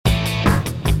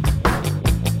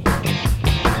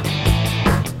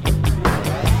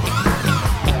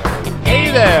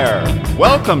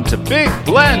Welcome to Big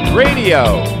Blend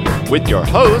Radio with your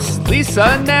hosts, Lisa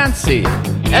and Nancy,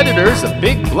 editors of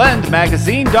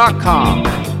BigBlendMagazine.com.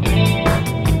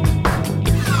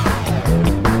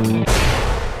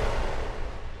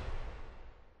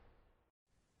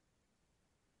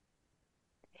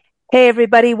 Hey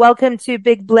everybody, welcome to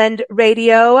Big Blend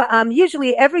Radio.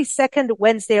 Usually every second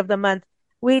Wednesday of the month,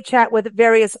 we chat with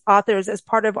various authors as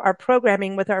part of our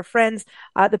programming with our friends,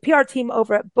 the PR team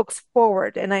over at Books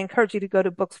Forward. And I encourage you to go to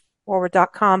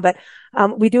booksforward.com. But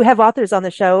we do have authors on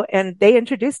the show and they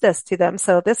introduced us to them.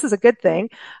 So this is a good thing.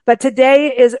 But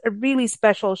today is a really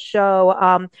special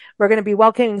show. We're going to be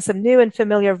welcoming some new and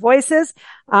familiar voices.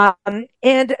 And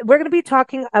we're going to be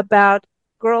talking about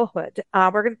girlhood.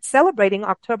 We're celebrating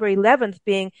October 11th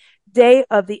being Day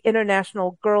of the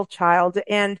International Girl Child.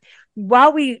 And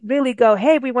while we really go,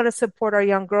 hey, we want to support our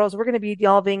young girls, we're going to be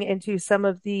delving into some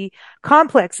of the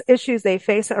complex issues they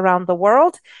face around the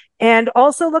world and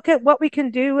also look at what we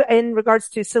can do in regards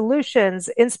to solutions,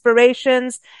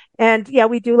 inspirations. And yeah,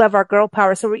 we do love our girl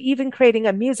power. So we're even creating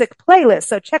a music playlist.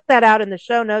 So check that out in the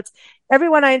show notes.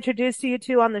 Everyone I introduced you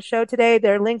to on the show today,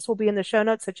 their links will be in the show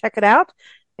notes. So check it out.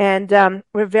 And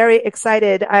we're very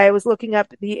excited. I was looking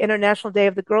up the International Day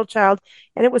of the Girl Child,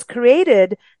 and it was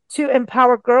created to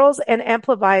empower girls and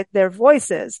amplify their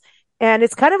voices. And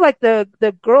it's kind of like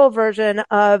the girl version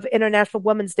of International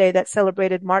Women's Day that's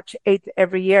celebrated March 8th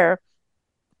every year.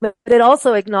 But it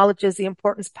also acknowledges the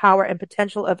importance, power, and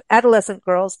potential of adolescent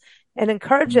girls and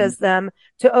encourages them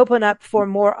to open up for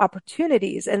more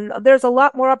opportunities. And there's a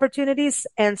lot more opportunities,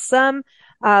 and some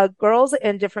girls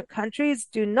in different countries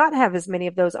do not have as many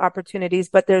of those opportunities,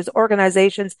 but there's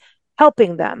organizations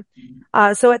helping them.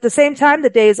 So at the same time, the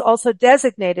day is also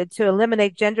designated to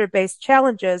eliminate gender-based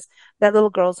challenges that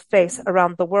little girls face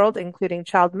around the world, including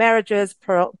child marriages,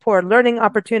 poor learning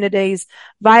opportunities,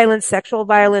 violence, sexual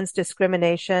violence,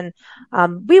 discrimination.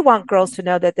 We want girls to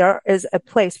know that there is a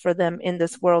place for them in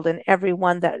this world, and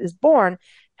everyone that is born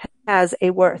has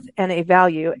a worth and a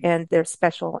value, and they're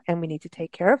special, and we need to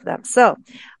take care of them. So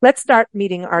let's start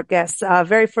meeting our guests.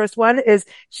 Very first one is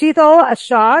Sheetal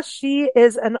Shah. She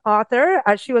is an author.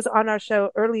 She was on our show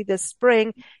early this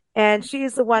spring, and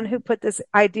she's the one who put this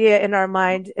idea in our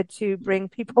mind to bring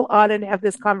people on and have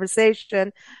this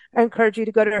conversation. I encourage you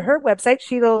to go to her website,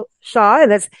 Sheetal Shah, and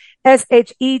that's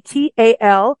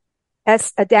SHETAL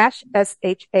 _SHAH.com.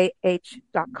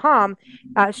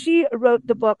 She wrote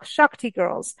the book Shakti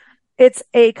Girls. It's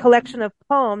a collection of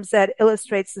poems that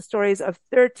illustrates the stories of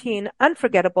 13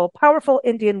 unforgettable, powerful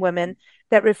Indian women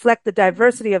that reflect the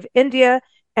diversity of India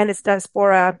and its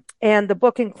diaspora. And the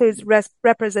book includes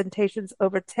representations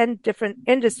over 10 different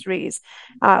industries,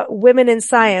 women in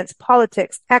science,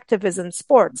 politics, activism,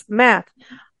 sports, math.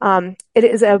 It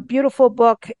is a beautiful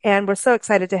book, and we're so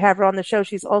excited to have her on the show.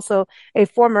 She's also a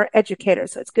former educator,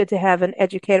 so it's good to have an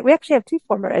educator. We actually have two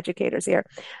former educators here.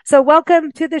 So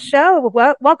welcome to the show.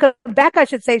 Welcome back, I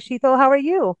should say, Sheetal. How are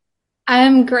you?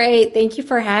 I'm great. Thank you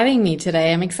for having me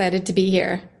today. I'm excited to be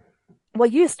here. Well,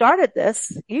 you started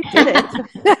this. You did it.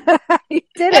 You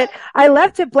did it. I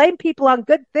love to blame people on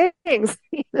good things.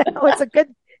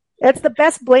 It's the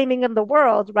best blaming in the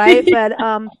world, right? But,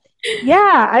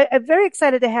 yeah, I'm very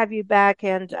excited to have you back,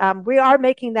 and we are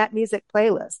making that music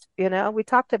playlist. You know, we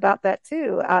talked about that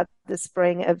too this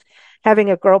spring of having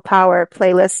a girl power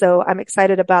playlist. So I'm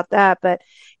excited about that. But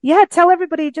yeah, tell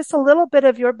everybody just a little bit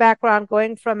of your background,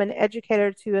 going from an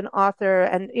educator to an author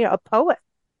and a poet.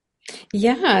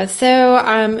 Yeah,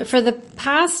 so for the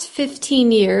past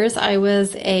 15 years, I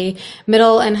was a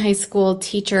middle and high school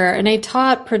teacher, and I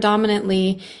taught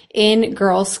predominantly in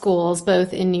girls' schools,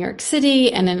 both in New York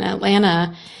City and in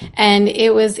Atlanta. And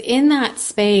it was in that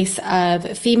space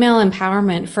of female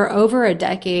empowerment for over a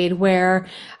decade where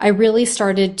I really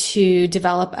started to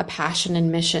develop a passion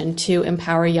and mission to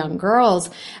empower young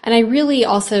girls. And I really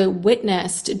also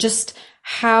witnessed just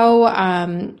how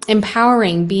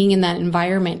empowering being in that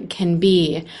environment can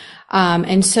be.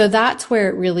 And so that's where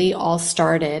it really all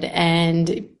started.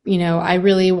 And, I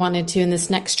really wanted to, in this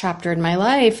next chapter in my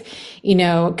life,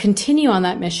 continue on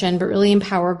that mission, but really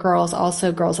empower girls,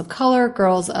 also girls of color,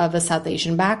 girls of a South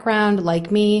Asian background like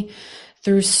me,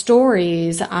 through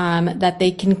stories that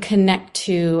they can connect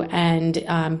to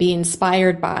and be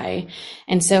inspired by.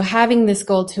 And so having this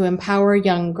goal to empower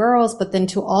young girls, but then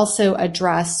to also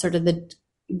address sort of the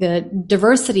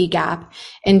diversity gap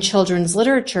in children's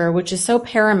literature, which is so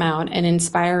paramount and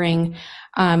inspiring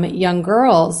young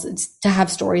girls to have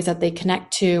stories that they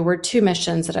connect to, were two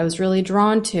missions that I was really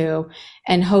drawn to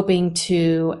and hoping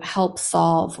to help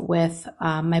solve with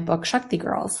my book, Shakti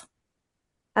Girls.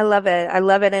 I love it. I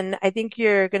love it. And I think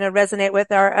you're going to resonate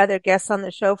with our other guests on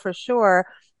the show for sure.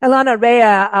 Ilana Rea,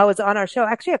 I was on our show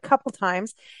actually a couple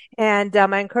times, and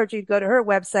I encourage you to go to her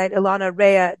website,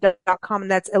 ilanarea.com,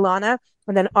 and that's Ilana,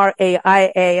 and then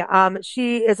RAIA.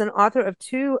 She is an author of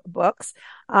two books,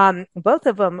 both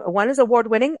of them. One is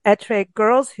award-winning, Etre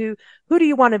Girls, Who Do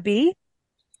You Want to Be?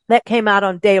 That came out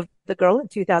on Day of the Girl in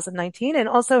 2019. And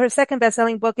also her second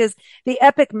best-selling book is The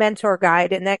Epic Mentor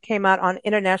Guide, and that came out on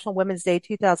International Women's Day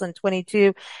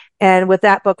 2022. And with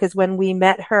that book is when we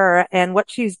met her, and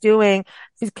what she's doing.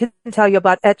 She can tell you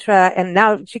about Etre, and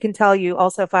now she can tell you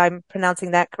also if I'm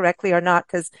pronouncing that correctly or not,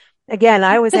 because again,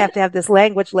 I always have to have this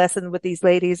language lesson with these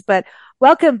ladies. But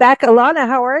welcome back, Ilana.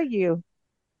 How are you?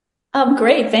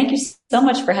 Great. Thank you so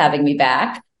much for having me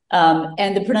back.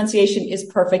 And the pronunciation is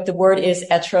perfect. The word is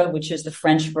être, which is the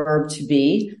French verb to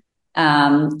be.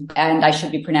 And I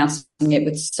should be pronouncing it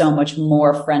with so much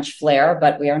more French flair,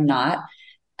 but we are not.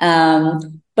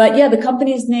 But yeah, the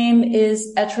company's name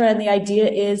is Etre, and the idea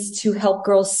is to help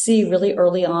girls see really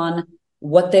early on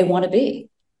what they want to be.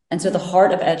 And so the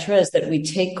heart of Etre is that we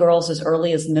take girls as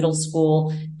early as middle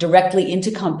school directly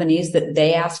into companies that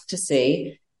they ask to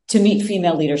see, to meet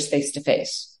female leaders face to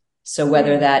face. So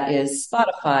whether that is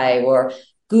Spotify or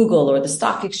Google or the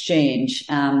stock exchange,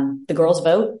 the girls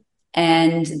vote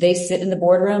and they sit in the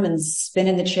boardroom and spin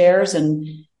in the chairs and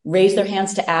raise their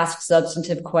hands to ask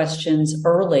substantive questions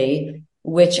early,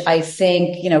 which I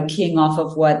think, keying off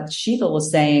of what Shiva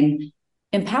was saying,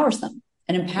 empowers them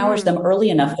and empowers them early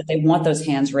enough that they want those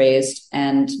hands raised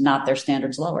and not their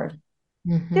standards lowered.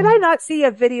 Mm-hmm. Did I not see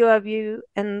a video of you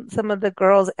and some of the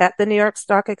girls at the New York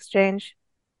Stock Exchange?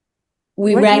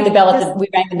 We rang the bell we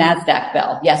rang the NASDAQ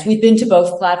bell. Yes, we've been to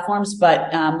both platforms,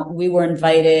 but we were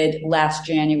invited last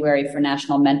January for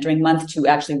National Mentoring Month to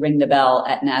actually ring the bell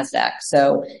at NASDAQ.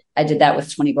 So I did that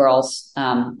with 20 girls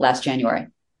last January.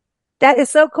 That is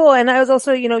so cool. And I was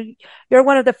also, you're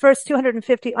one of the first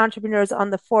 250 entrepreneurs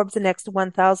on the Forbes Next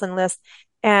 1000 list.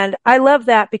 And I love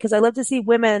that because I love to see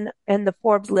women in the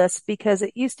Forbes list because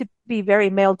it used to be very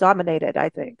male dominated, I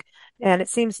think. And it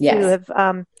seems to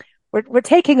have, we're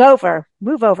taking over,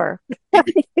 move over.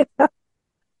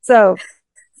 So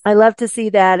I love to see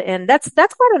that. And that's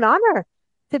quite an honor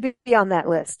to be on that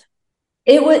list.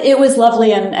 It was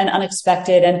lovely and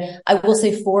unexpected. And I will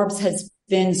say Forbes has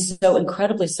been so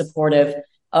incredibly supportive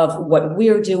of what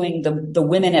we're doing, the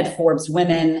women at Forbes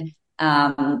Women.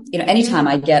 Anytime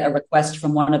I get a request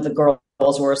from one of the girls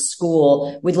or a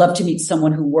school, we'd love to meet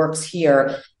someone who works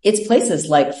here. It's places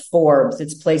like Forbes.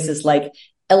 It's places like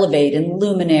Elevate and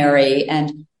Luminary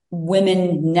and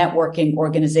women networking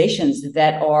organizations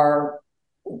that are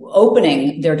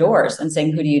opening their doors and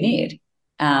saying, who do you need?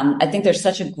 I think there's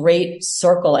such a great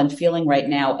circle and feeling right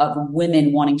now of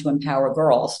women wanting to empower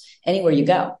girls anywhere you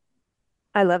go.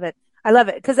 I love it. I love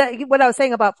it. Because what I was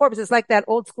saying about Forbes is like that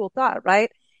old school thought, right?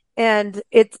 And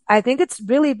I think it's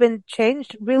really been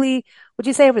changed really, would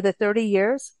you say over the 30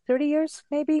 years,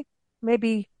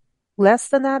 maybe less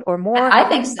than that or more? I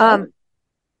think so.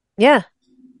 Yeah,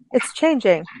 it's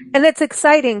changing and it's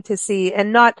exciting to see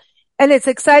and it's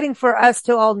exciting for us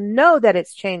to all know that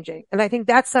it's changing. And I think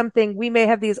that's something we may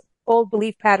have these old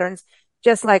belief patterns,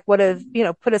 just like what have,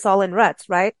 put us all in ruts,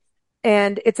 right?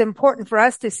 And it's important for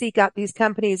us to seek out these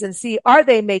companies and see, are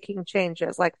they making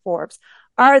changes like Forbes?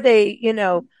 Are they,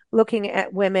 looking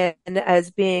at women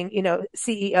as being,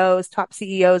 CEOs, top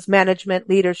CEOs, management,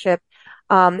 leadership,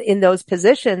 in those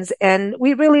positions? And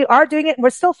we really are doing it. And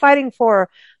we're still fighting for,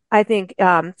 I think,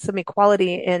 some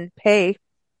equality in pay,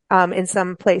 in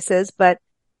some places, but,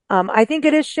 I think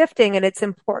it is shifting and it's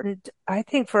important, I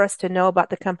think, for us to know about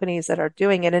the companies that are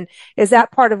doing it. And is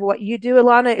that part of what you do,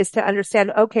 Ilana, is to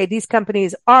understand, okay, these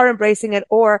companies are embracing it,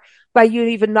 or by you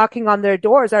even knocking on their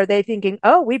doors, are they thinking,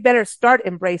 oh, we better start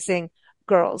embracing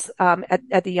girls,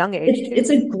 at the young age?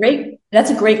 That's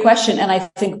a great question. And I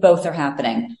think both are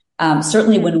happening.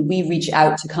 Certainly when we reach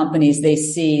out to companies, they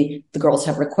see the girls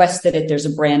have requested it. There's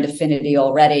a brand affinity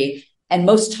already. And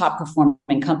most top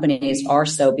performing companies are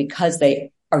so because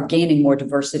they are gaining more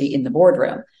diversity in the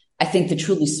boardroom. I think the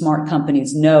truly smart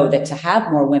companies know that to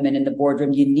have more women in the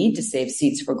boardroom, you need to save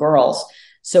seats for girls.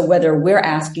 So whether we're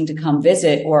asking to come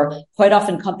visit, or quite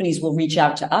often companies will reach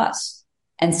out to us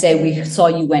and say, we saw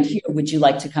you went here. Would you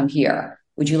like to come here?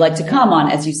 Would you like to come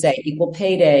on, as you say, Equal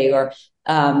Pay Day or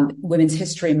Women's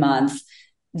History Month?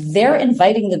 They're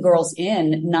inviting the girls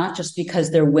in, not just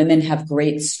because their women have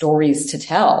great stories to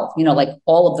tell, like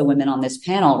all of the women on this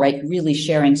panel, right? Really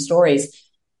sharing stories.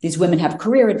 These women have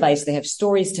career advice. They have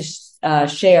stories to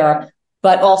share,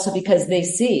 but also because they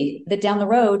see that down the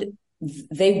road,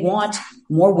 they want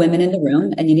more women in the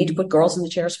room, and you need to put girls in the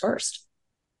chairs first.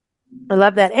 I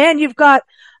love that. And you've got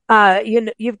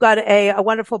a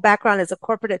wonderful background as a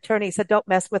corporate attorney, so don't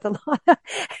mess with a lot.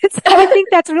 I think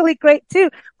that's really great too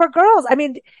for girls. I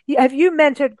mean, have you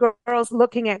mentored girls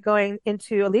looking at going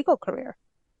into a legal career?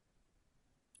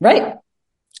 Right.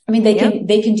 I mean, they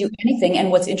can do anything.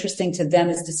 And what's interesting to them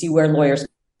is to see where lawyers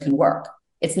can work.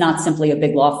 It's not simply a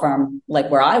big law firm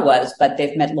like where I was, but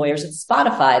they've met lawyers at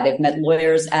Spotify. They've met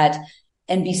lawyers at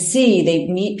NBC. They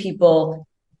meet people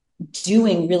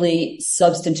doing really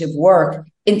substantive work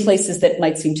in places that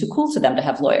might seem too cool to them to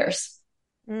have lawyers.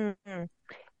 Mm-hmm.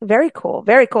 Very cool.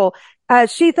 Very cool.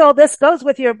 Sheetal, this goes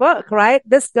with your book, right?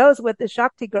 This goes with the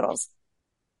Shakti girls,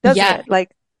 doesn't it?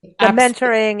 Like the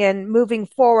mentoring and moving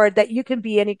forward, that you can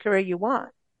be any career you want.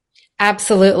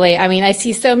 Absolutely. I mean, I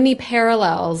see so many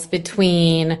parallels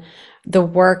between the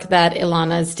work that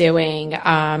Ilana is doing,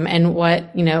 and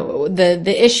what,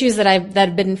 the issues that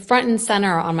have been front and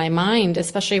center on my mind,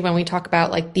 especially when we talk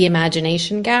about like the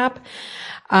imagination gap.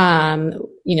 And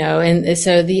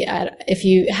so if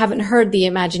you haven't heard, the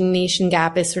imagination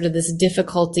gap is sort of this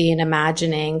difficulty in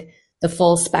imagining the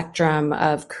full spectrum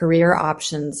of career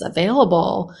options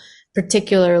available,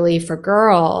 particularly for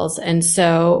girls. And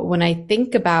so when I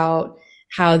think about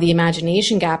how the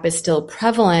imagination gap is still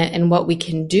prevalent and what we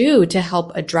can do to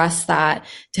help address that,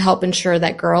 to help ensure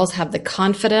that girls have the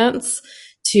confidence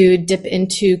to dip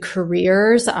into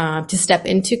careers, to step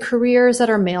into careers that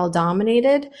are male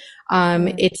dominated,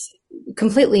 it's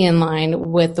completely in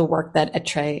line with the work that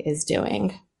Etre is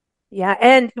doing. Yeah.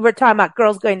 And we're talking about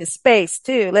girls going to space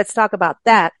too. Let's talk about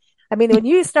that. I mean, when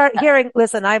you start hearing,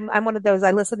 listen, I'm one of those,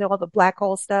 I listen to all the black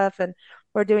hole stuff, and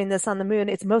we're doing this on the moon.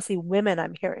 It's mostly women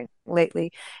I'm hearing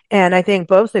lately. And I think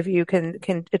both of you can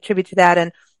attribute to that.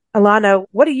 And Ilana,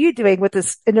 what are you doing with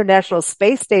this International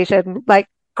Space Station? Like,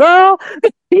 girl,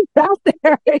 she's out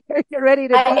there. You're ready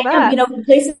to do that.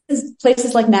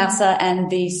 Places like NASA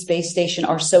and the space station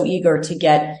are so eager to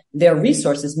get their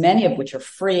resources, many of which are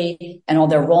free, and all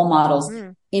their role models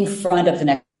in front of the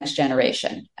next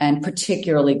generation, and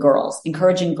particularly girls,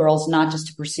 encouraging girls not just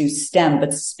to pursue STEM,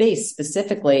 but space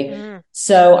specifically.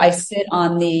 So I sit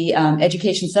on the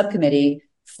education subcommittee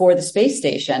for the space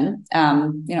station.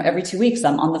 Every 2 weeks,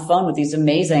 I'm on the phone with these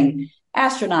amazing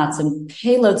astronauts and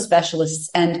payload specialists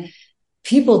and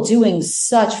people doing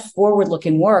such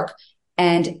forward-looking work,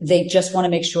 and they just want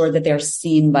to make sure that they're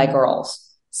seen by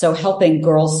girls. So helping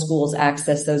girls' schools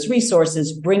access those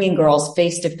resources, bringing girls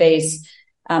face to face.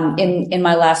 In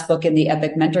my last book, in the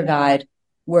Epic Mentor Guide,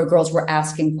 where girls were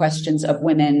asking questions of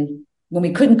women when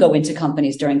we couldn't go into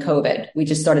companies during COVID, we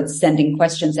just started sending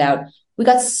questions out. We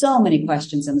got so many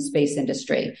questions in the space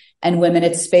industry, and women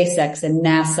at SpaceX and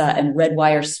NASA and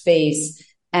Redwire Space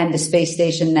and the Space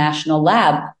Station National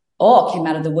Lab all came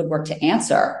out of the woodwork to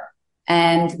answer.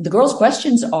 And the girls'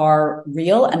 questions are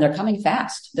real, and they're coming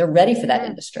fast. They're ready for that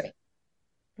industry.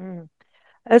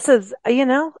 This is,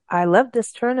 I love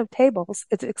this turn of tables.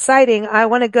 It's exciting. I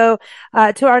want to go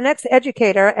to our next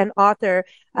educator and author,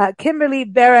 Kimberly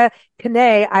Berra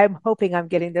Kane. I'm hoping I'm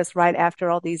getting this right after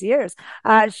all these years.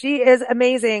 She is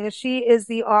amazing. She is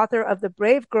the author of the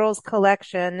Brave Girls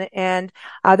collection, and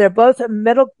they're both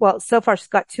so far she's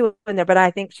got 2 in there, but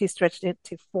I think she stretched it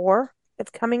to 4.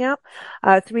 It's coming out.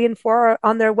 3 and 4 are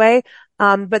on their way.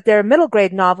 But they're middle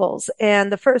grade novels.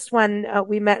 And the first one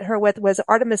we met her with was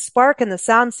Artemis Spark and the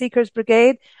Sound Seekers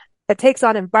Brigade. It takes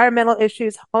on environmental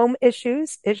issues, home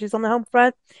issues on the home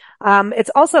front. It's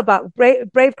also about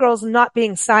brave girls not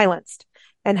being silenced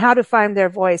and how to find their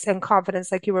voice and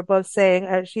confidence, like you were both saying,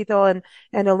 Sheetal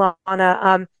and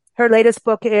Ilana. Her latest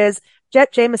book is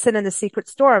Jet Jameson and the Secret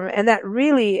Storm. And that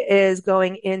really is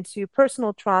going into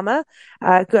personal trauma,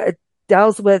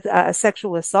 deals with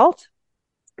sexual assault.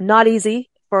 Not easy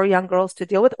for young girls to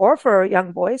deal with, or for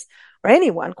young boys, or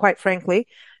anyone, quite frankly.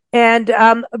 And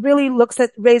really looks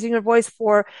at raising your voice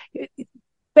for,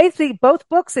 basically both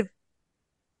books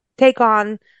take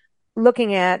on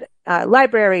looking at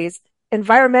libraries,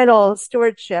 environmental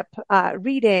stewardship,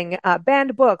 reading,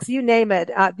 banned books, you name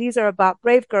it. These are about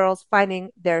brave girls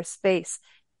finding their space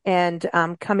and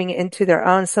coming into their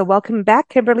own. So welcome back,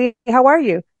 Kimberly. How are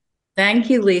you? Thank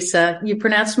you, Lisa. You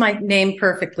pronounced my name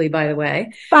perfectly, by the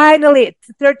way. Finally,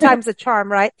 third time's a charm,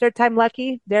 right? Third time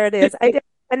lucky. There it is. I did.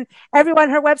 And everyone,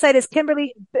 her website is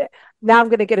Kimberly. Now I'm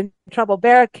going to get in trouble.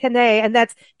 Berra Kane, and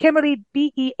that's Kimberly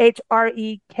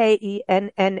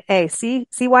BEHREKENNA.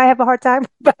 See why I have a hard time?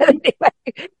 But anyway,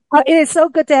 it is so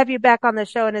good to have you back on the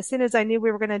show. And as soon as I knew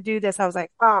we were going to do this, I was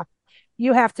like,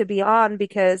 you have to be on,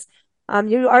 because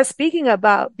you are speaking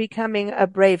about becoming a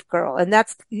brave girl. And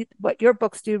that's what your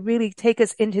books do, really take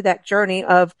us into that journey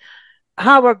of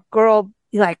how a girl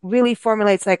like really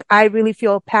formulates, like, I really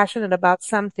feel passionate about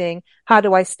something. How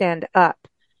do I stand up?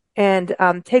 And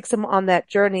takes them on that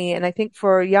journey. And I think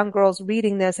for young girls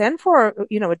reading this, and for,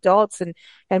 adults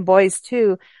and boys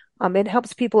too, it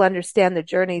helps people understand the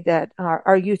journey that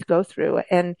our youth go through,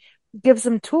 and gives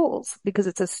them tools, because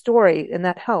it's a story, and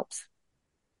that helps.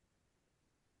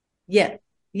 Yeah.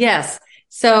 Yes.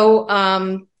 So,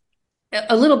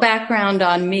 a little background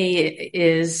on me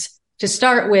is, to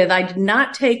start with, I did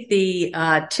not take the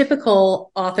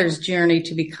typical author's journey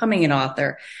to becoming an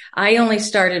author. I only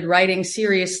started writing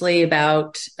seriously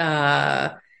about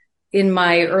in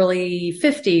my early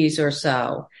 50s or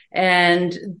so.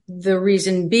 And the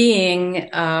reason being,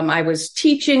 I was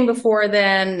teaching before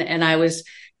then, and I was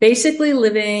basically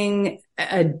living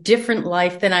a different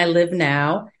life than I live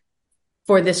now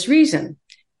for this reason.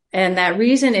 And that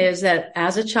reason is that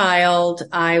as a child,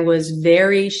 I was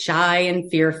very shy and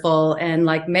fearful. And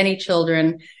like many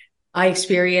children, I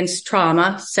experienced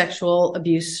trauma, sexual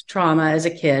abuse trauma as a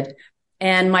kid.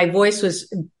 And my voice was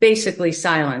basically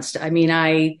silenced. I mean,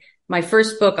 my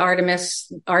first book, Artemis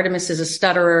is a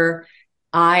stutterer.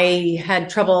 I had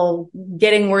trouble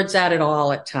getting words out at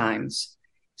all at times.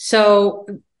 So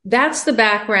that's the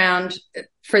background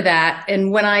for that.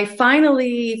 And when I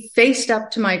finally faced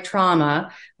up to my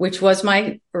trauma, which was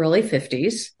my early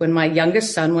 50s, when my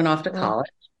youngest son went off to college,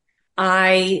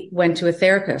 I went to a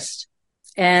therapist,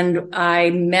 and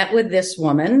I met with this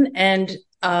woman, and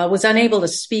was unable to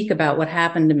speak about what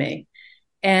happened to me.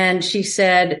 And she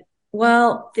said,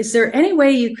 well, is there any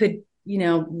way you could,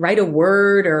 write a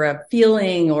word or a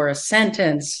feeling or a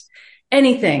sentence,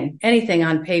 anything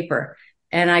on paper?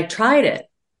 And I tried it,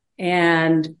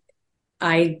 and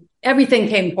everything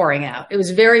came pouring out. It was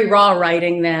very raw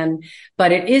writing then,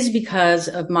 but it is because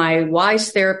of my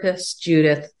wise therapist,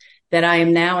 Judith, that I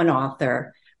am now an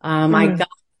author.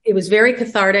 It was very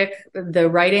cathartic. The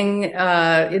writing,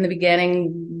 in the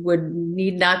beginning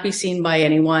need not be seen by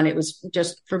anyone. It was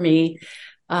just for me.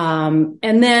 And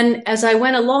then as I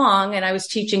went along, and I was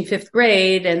teaching 5th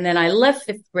grade, and then I left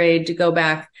 5th grade to go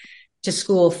back to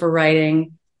school for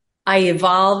writing, I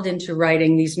evolved into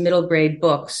writing these middle grade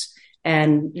books.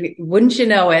 And wouldn't you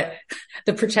know it,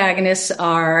 the protagonists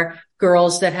are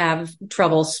girls that have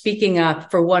trouble speaking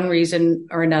up for one reason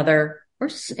or another, or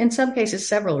in some cases,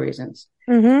 several reasons.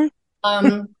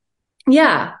 Mm-hmm.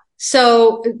 Yeah.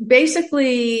 So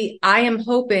basically, I am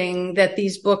hoping that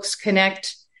these books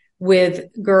connect with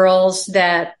girls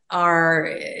that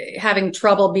are having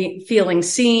trouble feeling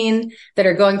seen, that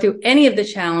are going through any of the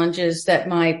challenges that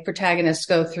my protagonists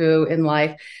go through in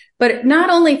life. But not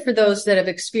only for those that have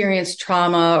experienced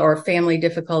trauma or family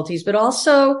difficulties, but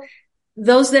also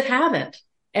those that haven't.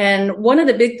 And one of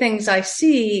the big things I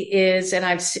see is, and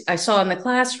I saw in the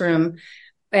classroom,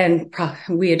 and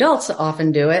we adults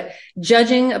often do it,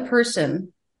 judging a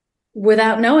person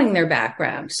without knowing their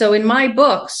background. So in my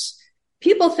books,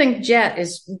 people think Jet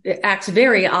acts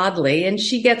very oddly, and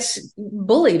she gets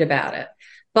bullied about it.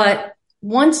 But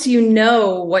once you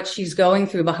know what she's going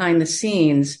through behind the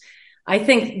scenes, I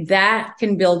think that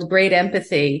can build great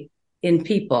empathy in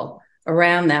people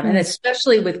around them, and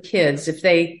especially with kids.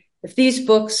 If these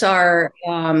books are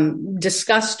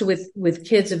discussed with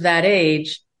kids of that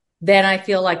age, then I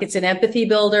feel like it's an empathy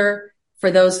builder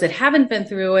for those that haven't been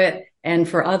through it, and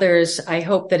for others, I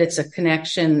hope that it's a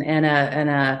connection and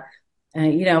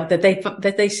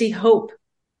that they see hope.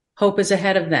 Hope is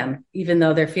ahead of them, even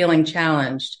though they're feeling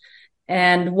challenged.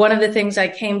 And one of the things I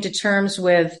came to terms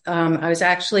with, I was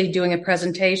actually doing a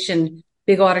presentation,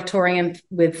 big auditorium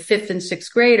with 5th and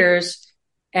 6th graders.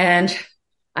 And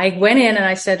I went in and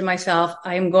I said to myself,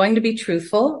 I am going to be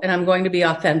truthful and I'm going to be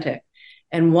authentic.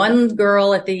 And one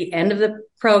girl at the end of the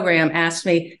program asked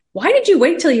me, why did you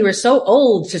wait till you were so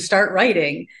old to start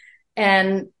writing?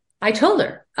 And I told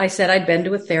her, I said I'd been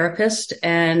to a therapist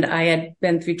and I had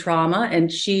been through trauma, and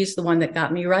she's the one that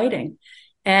got me writing.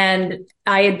 And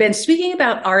I had been speaking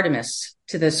about Artemis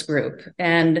to this group.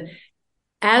 And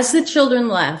as the children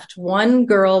left, one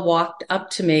girl walked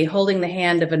up to me holding the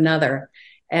hand of another.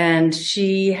 And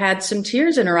she had some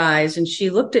tears in her eyes. And she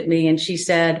looked at me and she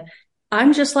said,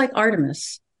 I'm just like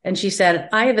Artemis. And she said,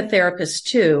 I have a therapist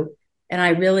too. And I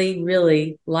really,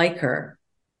 really like her.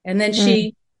 And then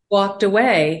she walked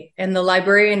away. And the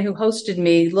librarian who hosted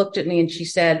me looked at me and she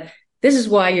said, this is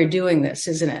why you're doing this,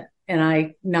 isn't it? And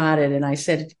I nodded and I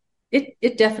said,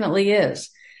 it definitely is.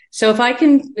 So if I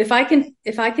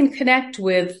can connect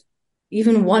with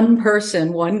even one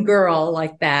person, one girl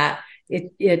like that,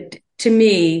 it to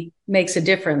me makes a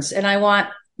difference. And I want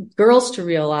girls to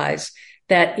realize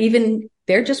that even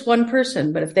they're just one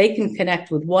person, but if they can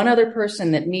connect with one other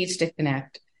person that needs to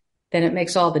connect, then it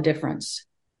makes all the difference.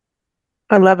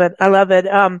 I love it. I love it.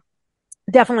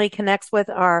 Definitely connects with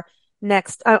our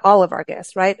next, all of our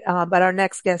guests, right? But our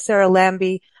next guest, Sarah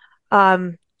Lambie,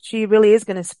 she really is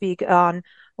going to speak on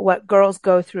what girls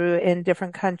go through in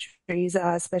different countries,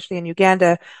 especially in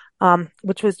Uganda,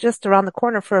 which was just around the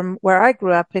corner from where I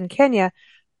grew up in Kenya.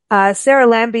 Sarah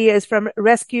Lambie is from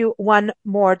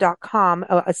rescueonemore.com.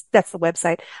 Oh, that's the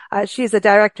website. She's the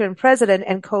director and president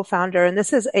and co-founder, and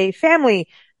this is a family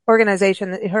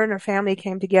organization that her and her family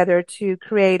came together to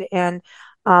create. And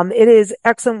it is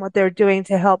excellent what they're doing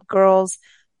to help girls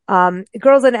in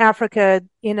Africa.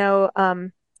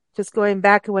 Just going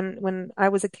back when I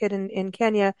was a kid in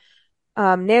Kenya,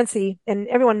 Nancy, and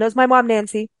everyone knows my mom,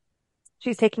 Nancy.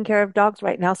 She's taking care of dogs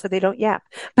right now, so they don't yap.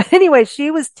 But anyway,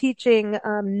 she was teaching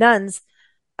nuns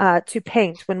to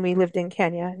paint when we lived in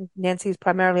Kenya. Nancy's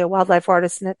primarily a wildlife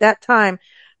artist, and at that time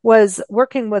was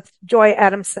working with Joy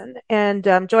Adamson. And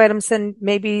Joy Adamson,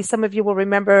 maybe some of you will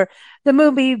remember the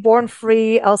movie Born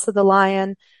Free, Elsa the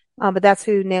Lion, but that's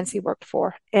who Nancy worked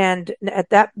for. And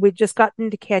at that, we just got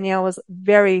into Kenya. I was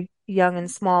very young and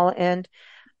small, and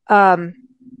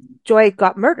Joy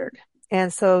got murdered.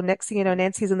 And so next thing you know,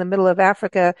 Nancy's in the middle of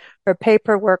Africa. Her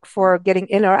paperwork for getting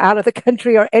in or out of the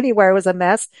country or anywhere was a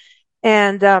mess.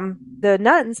 And the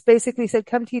nuns basically said,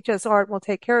 come teach us art, we'll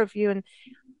take care of you.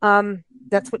 And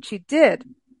that's what she did.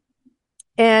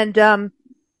 And a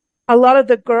lot of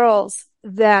the girls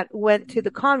that went to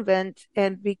the convent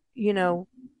and,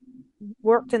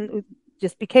 worked and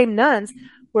just became nuns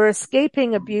were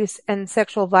escaping abuse and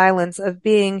sexual violence of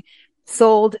being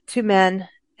sold to men.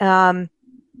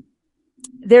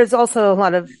 There's also a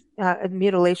lot of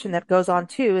mutilation that goes on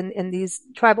too in these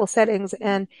tribal settings.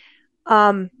 And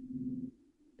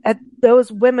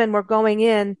those women were going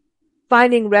in,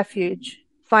 finding refuge,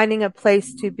 finding a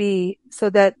place to be, so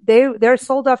that they're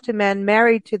sold off to men,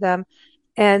 married to them,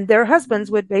 and their husbands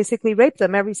would basically rape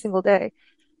them every single day.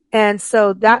 And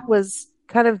so that was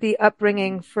kind of the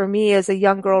upbringing for me as a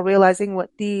young girl, realizing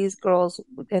what these girls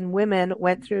and women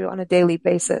went through on a daily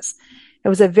basis. It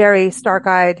was a very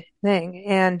stark-eyed thing.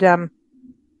 And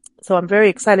so I'm very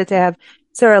excited to have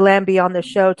Sarah Lambie on the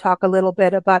show, talk a little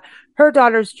bit about her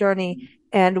daughter's journey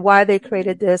and why they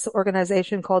created this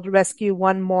organization called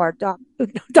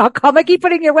rescueonemore.com. I keep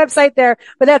putting your website there,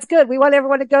 but that's good. We want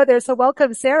everyone to go there. So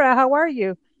welcome, Sarah. How are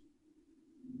you?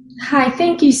 Hi,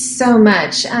 thank you so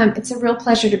much. It's a real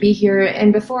pleasure to be here.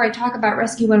 And before I talk about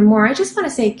Rescue One More, I just want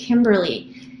to say,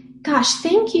 Kimberly, gosh,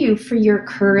 thank you for your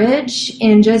courage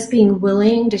and just being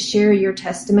willing to share your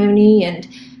testimony and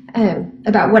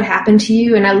about what happened to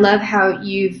you. And I love how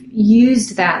you've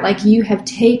used that, like you have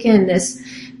taken this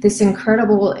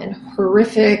incredible and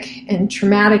horrific and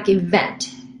traumatic event,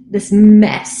 this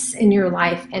mess in your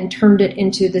life, and turned it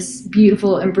into this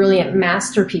beautiful and brilliant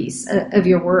masterpiece of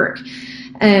your work.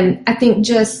 I think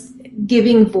just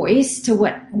giving voice to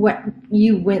what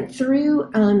you went through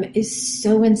is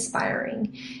so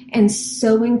inspiring and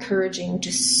so encouraging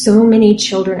to so many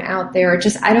children out there.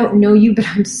 Just, I don't know you, but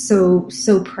I'm so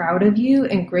proud of you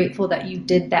and grateful that you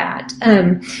did that.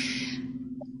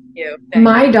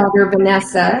 My daughter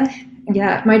Vanessa,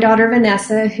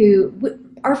 who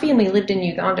our family lived in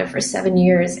Uganda for 7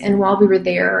 years, and while we were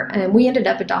there, we ended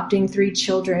up adopting 3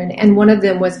 children, and one of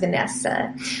them was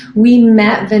Vanessa. We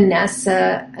met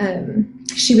Vanessa.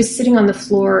 She was sitting on the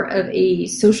floor of a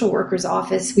social worker's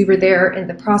office. We were there in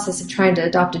the process of trying to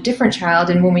adopt a different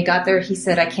child, and when we got there, he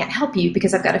said, I can't help you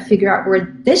because I've got to figure out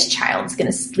where this child's going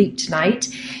to sleep tonight.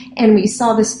 And we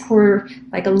saw this poor,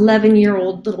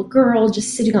 11-year-old little girl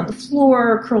just sitting on the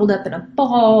floor, curled up in a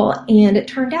ball. And it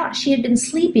turned out she had been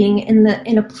sleeping in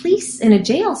a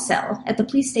jail cell at the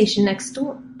police station next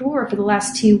door for the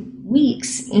last 2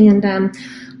 weeks. And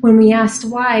when we asked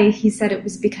why, he said it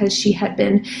was because she had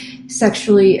been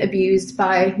sexually abused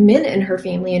by men in her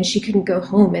family and she couldn't go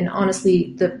home. And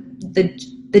honestly,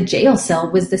 the jail cell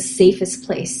was the safest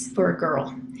place for a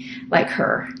girl like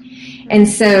her. And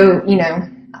so,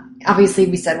 obviously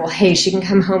we said, well, hey, she can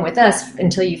come home with us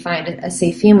until you find a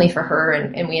safe family for her.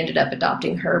 And we ended up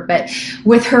adopting her. But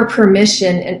with her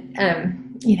permission,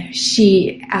 and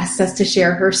she asked us to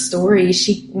share her story.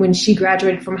 When she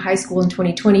graduated from high school in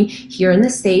 2020 here in the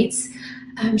States,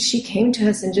 she came to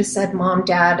us and just said, Mom,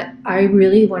 Dad, I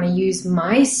really want to use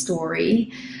my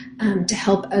story to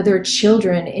help other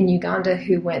children in Uganda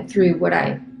who went through what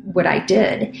I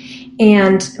did.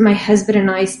 And my husband and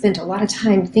I spent a lot of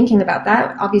time thinking about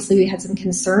that. Obviously, we had some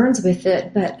concerns with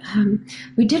it, but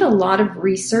we did a lot of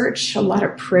research, a lot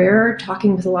of prayer,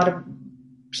 talking with a lot of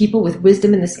people with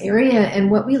wisdom in this area.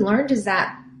 And what we learned is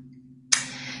that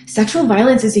sexual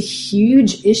violence is a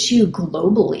huge issue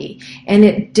globally, and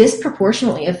it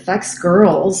disproportionately affects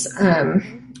girls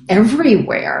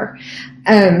everywhere.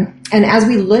 And as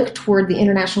we look toward the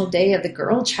International Day of the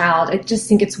Girl Child, I just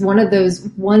think it's one of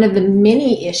the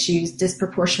many issues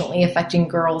disproportionately affecting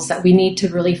girls that we need to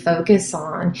really focus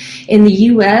on. In the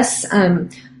U.S.,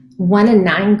 1 in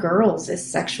 9 girls is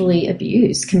sexually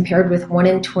abused, compared with 1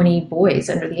 in 20 boys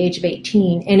under the age of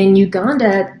 18. And in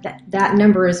Uganda, that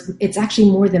number it's actually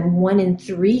more than 1 in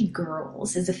 3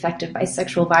 girls is affected by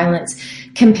sexual violence,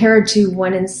 compared to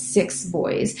 1 in 6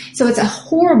 boys. So it's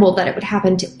horrible that it would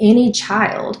happen to any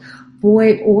child,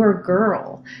 boy or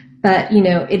girl. But,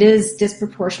 it is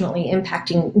disproportionately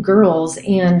impacting girls,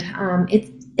 and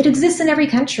it exists in every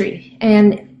country.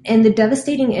 And the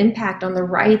devastating impact on the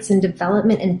rights and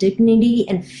development and dignity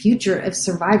and future of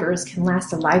survivors can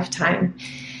last a lifetime.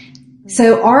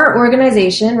 So our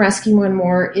organization, Rescue One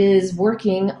More, is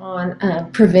working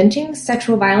on preventing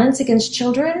sexual violence against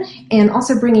children and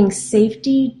also bringing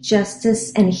safety,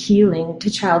 justice, and healing to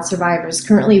child survivors.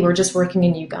 Currently, we're just working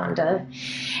in Uganda.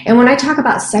 And when I talk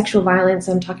about sexual violence,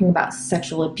 I'm talking about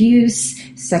sexual abuse,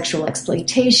 sexual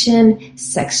exploitation,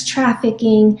 sex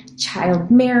trafficking,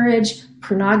 child marriage,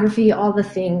 pornography, all the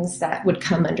things that would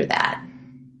come under that.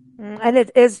 And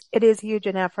it is huge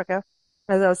in Africa.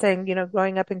 As I was saying,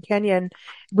 growing up in Kenya, and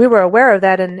we were aware of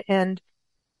that, and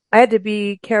I had to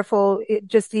be careful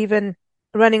just even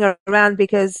running around,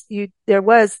 because there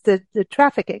was the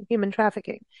trafficking, human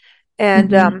trafficking.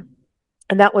 And,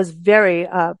 and that was very,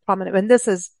 prominent. And this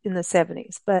is in the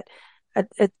 70s, but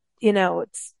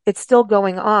it's still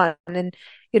going on. And,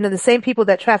 the same people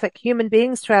that traffic human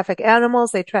beings traffic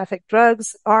animals, they traffic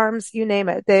drugs, arms, you name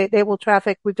it. They will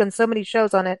traffic. We've done so many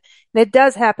shows on it, and it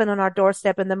does happen on our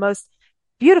doorstep in the most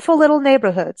beautiful little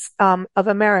neighborhoods, of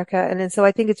America. And so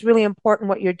I think it's really important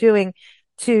what you're doing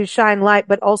to shine light,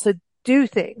 but also do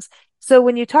things. So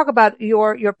when you talk about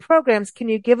your programs, can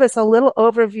you give us a little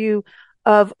overview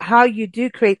of how you do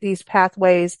create these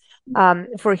pathways,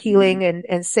 for healing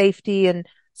and safety, and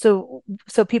so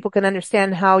people can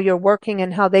understand how you're working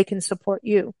and how they can support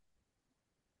you?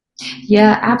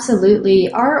 Yeah,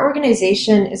 absolutely. Our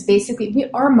organization is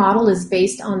our model is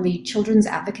based on the Children's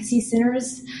Advocacy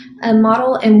Center's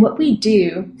model. And what we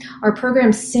do, our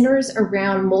program centers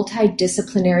around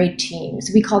multidisciplinary teams.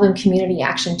 We call them community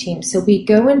action teams. So we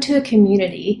go into a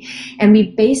community and we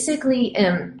basically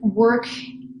work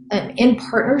in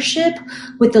partnership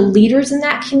with the leaders in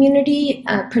that community,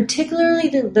 particularly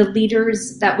the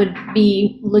leaders that would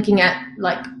be looking at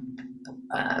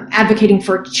advocating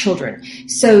for children.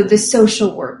 So the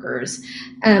social workers,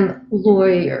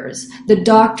 lawyers, the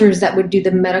doctors that would do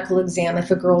the medical exam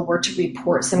if a girl were to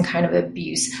report some kind of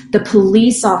abuse, the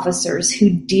police officers who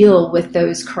deal with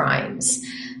those crimes,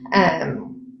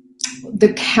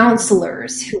 the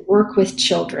counselors who work with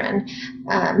children,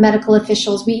 medical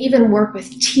officials. We even work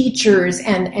with teachers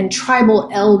and tribal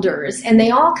elders, and they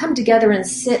all come together and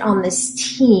sit on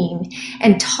this team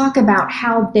and talk about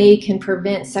how they can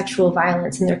prevent sexual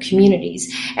violence in their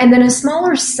communities. And then a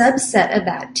smaller subset of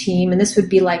that team, and this would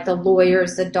be like the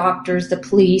lawyers, the doctors, the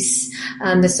police,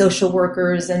 the social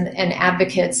workers, and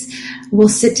advocates, will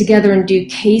sit together and do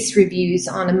case reviews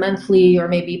on a monthly or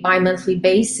maybe bi-monthly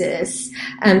basis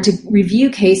to review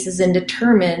cases and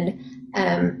determine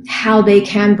how they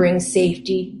can bring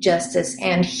safety, justice,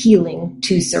 and healing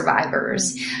to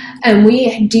survivors. And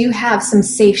we do have some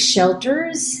safe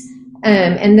shelters,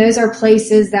 and those are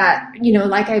places that,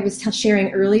 like I was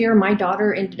sharing earlier, my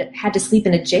daughter had to sleep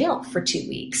in a jail for 2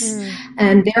 weeks.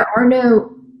 And there are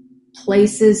no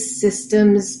places,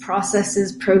 systems,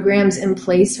 processes, programs in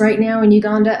place right now in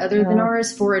Uganda other than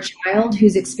ours for a child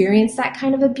who's experienced that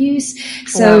kind of abuse.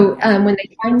 So when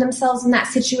they find themselves in that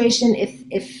situation,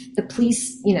 if the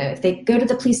police, if they go to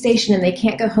the police station and they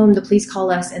can't go home, the police call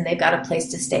us and they've got a place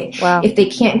to stay. If they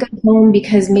can't go home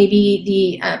because maybe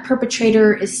the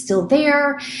perpetrator is still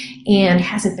there and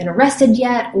hasn't been arrested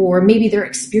yet, or maybe they're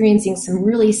experiencing some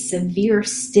really severe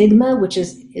stigma, which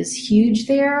is huge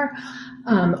there.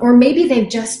 Or maybe they've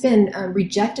just been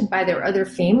rejected by their other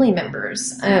family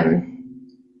members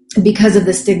because of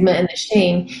the stigma and the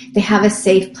shame. They have a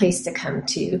safe place to come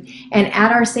to. And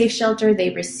at our safe shelter,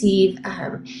 they receive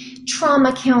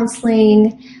trauma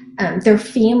counseling. Their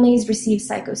families receive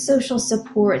psychosocial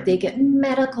support. They get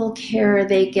medical care.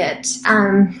 They get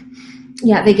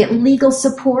legal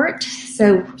support.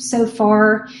 So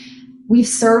far, we've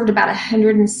served about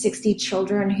 160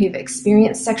 children who've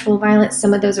experienced sexual violence.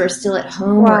 Some of those are still at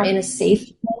home or in a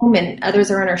safe home, and others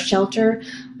are in our shelter.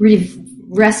 We've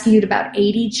rescued about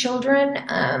 80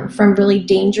 children from really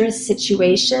dangerous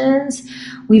situations.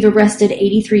 We've arrested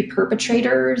 83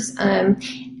 perpetrators.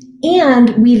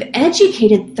 And we've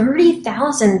educated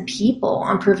 30,000 people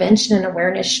on prevention and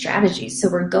awareness strategies. So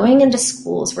we're going into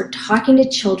schools, we're talking to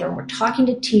children, we're talking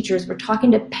to teachers, we're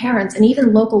talking to parents, and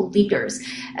even local leaders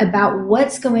about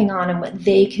what's going on and what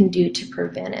they can do to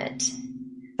prevent it.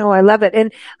 Oh, I love it.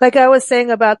 And like I was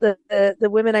saying about the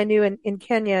women I knew in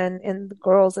Kenya and the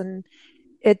girls, and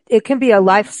it can be a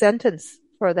life sentence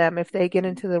for them if they get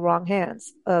into the wrong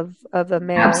hands of a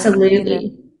male.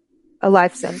 Absolutely. A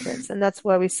life sentence. And that's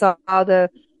why we saw when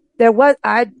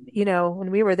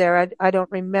we were there, I don't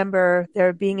remember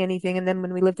there being anything. And then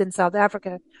when we lived in South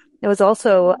Africa, there was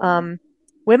also,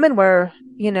 women were,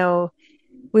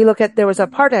 we look at, there was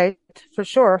apartheid for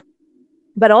sure.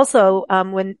 But also,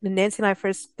 when Nancy and I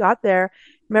first got there,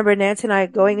 remember Nancy and I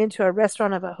going into a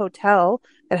restaurant of a hotel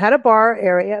that had a bar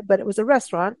area, but it was a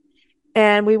restaurant.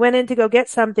 And we went in to go get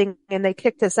something and they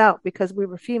kicked us out because we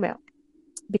were female.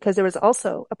 Because there was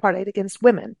also apartheid against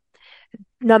women,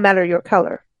 no matter your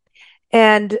color.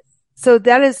 And so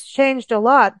that has changed a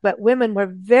lot, but women were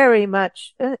very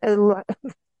much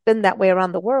been that way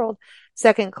around the world,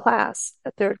 second class,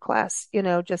 third class,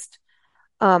 just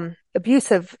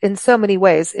abusive in so many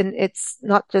ways. And it's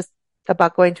not just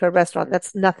about going to a restaurant.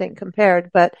 That's nothing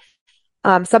compared, but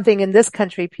something in this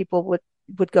country, people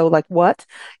would go like, what?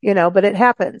 But it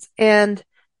happens. And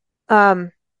I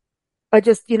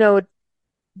just,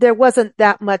 there wasn't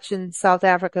that much in South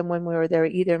Africa when we were there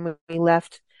either. And when we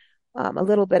left a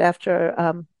little bit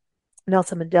after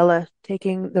Nelson Mandela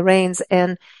taking the reins,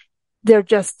 and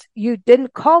you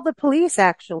didn't call the police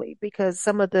actually, because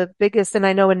some of the biggest, and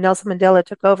I know when Nelson Mandela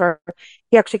took over,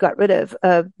 he actually got rid of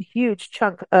a huge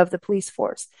chunk of the police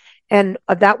force. And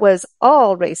that was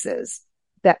all races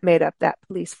that made up that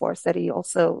police force that he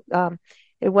also,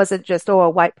 it wasn't just, a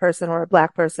white person or a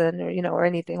black person or, or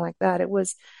anything like that.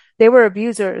 They were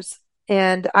abusers,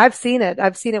 and I've seen it.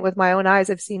 I've seen it with my own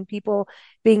eyes. I've seen people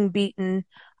being beaten.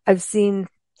 I've seen,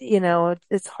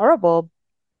 it's horrible,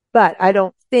 but I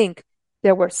don't think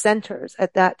there were centers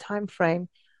at that time frame.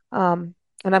 And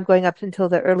I'm going up until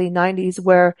the early 90s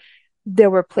where there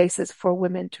were places for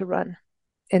women to run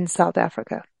in South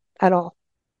Africa at all.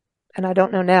 And I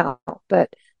don't know now,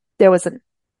 but there wasn't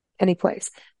any place,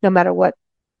 no matter what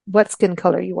skin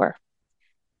color you were.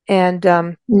 And,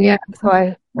 so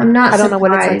I don't know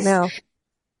what it's like now.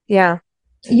 Yeah.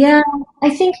 Yeah, I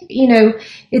think,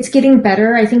 it's getting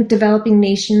better. I think developing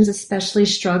nations especially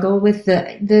struggle with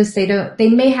this. They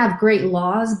may have great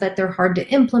laws, but they're hard to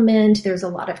implement. There's a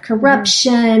lot of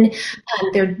corruption.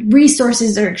 Their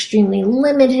resources are extremely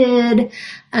limited.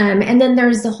 And then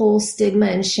there's the whole stigma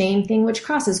and shame thing, which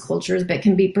crosses cultures, but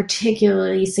can be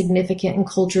particularly significant in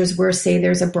cultures where, say,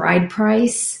 there's a bride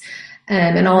price.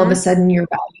 And all of a sudden your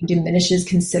value diminishes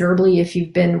considerably if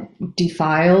you've been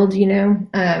defiled,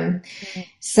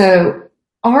 So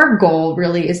our goal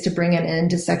really is to bring an end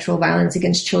to sexual violence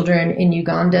against children in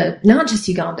Uganda, not just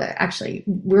Uganda, actually.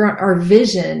 Our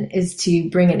vision is to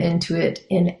bring an end to it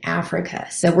in Africa.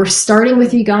 So we're starting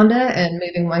with Uganda and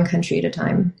moving one country at a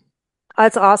time.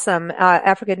 That's awesome.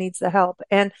 Africa needs the help.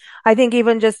 And I think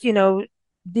even just,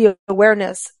 the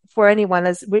awareness for anyone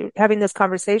as we're having this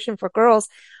conversation for girls,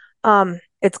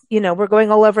 it's, we're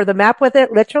going all over the map with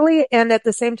it, literally. And at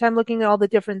the same time, looking at all the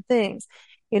different things,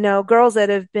 girls that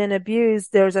have been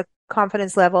abused, there's a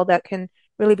confidence level that can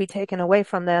really be taken away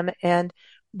from them. And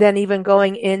then even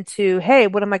going into, hey,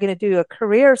 what am I going to do? A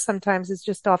career sometimes is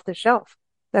just off the shelf.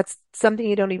 That's something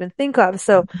you don't even think of.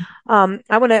 So, I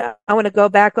want to go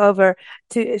back over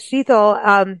to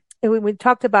Sheetal. We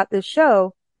talked about this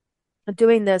show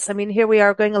doing this. I mean, here we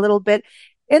are going a little bit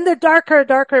in the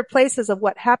darker places of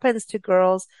what happens to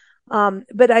girls.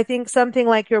 But I think something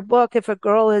like your book, if a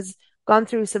girl has gone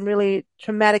through some really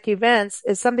traumatic events,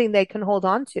 is something they can hold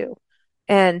on to.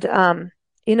 And,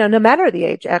 no matter the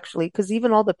age, actually, because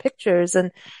even all the pictures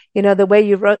and, the way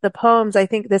you wrote the poems, I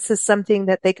think this is something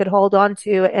that they could hold on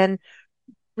to and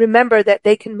remember that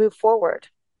they can move forward.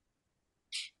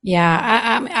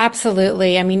 Yeah,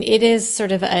 absolutely. I mean, it is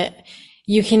sort of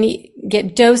you can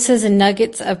get doses and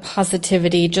nuggets of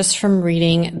positivity just from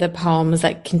reading the poems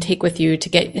that can take with you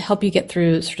to help you get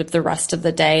through sort of the rest of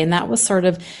the day. And that was sort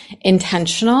of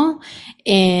intentional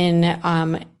in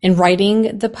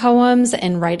writing the poems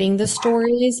and writing the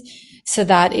stories so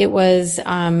that it was,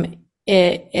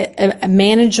 a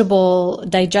manageable,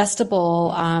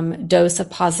 digestible, dose of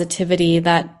positivity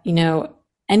that,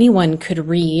 anyone could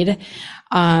read,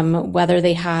 whether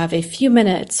they have a few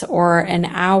minutes or an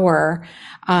hour,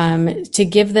 to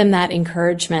give them that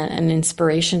encouragement and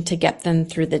inspiration to get them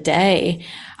through the day.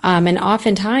 And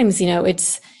oftentimes,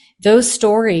 it's those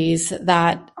stories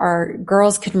that our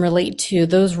girls can relate to,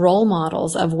 those role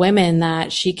models of women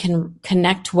that she can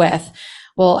connect with,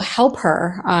 will help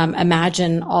her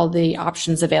imagine all the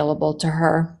options available to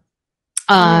her.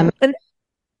 Go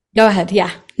ahead.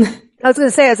 Yeah. I was going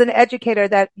to say, as an educator,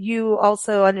 that you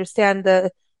also understand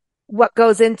what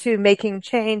goes into making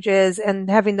changes and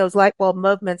having those light bulb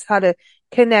moments, how to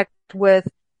connect with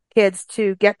kids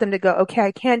to get them to go, okay,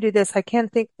 I can do this. I can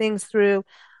think things through.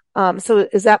 So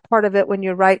is that part of it when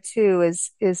you write too,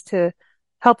 is to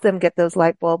help them get those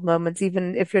light bulb moments,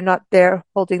 even if you're not there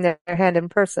holding their hand in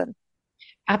person?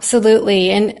 Absolutely.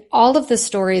 And all of the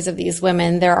stories of these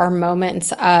women, there are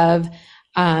moments of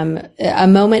a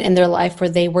moment in their life where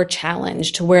they were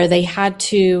challenged, where they had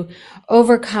to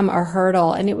overcome a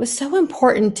hurdle. And it was so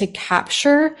important to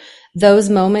capture those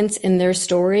moments in their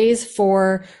stories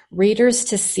for readers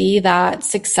to see that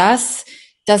success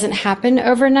doesn't happen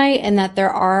overnight, and that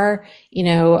there are,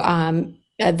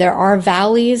 there are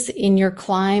valleys in your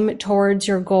climb towards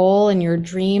your goal and your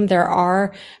dream. There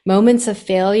are moments of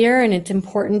failure, and it's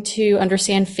important to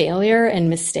understand failure and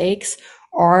mistakes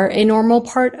are a normal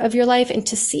part of your life, and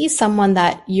to see someone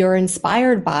that you're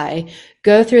inspired by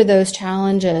go through those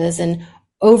challenges and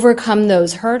overcome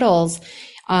those hurdles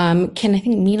can, I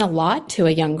think, mean a lot to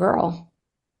a young girl.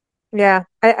 Yeah,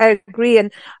 I agree.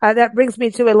 And that brings me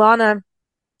to Ilana,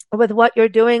 with what you're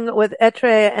doing with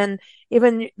Etre and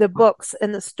even the books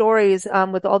and the stories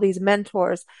with all these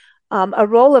mentors. A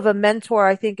role of a mentor,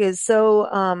 I think, is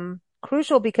so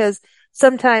crucial, because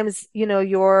sometimes,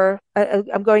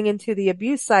 I'm going into the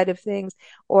abuse side of things,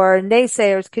 or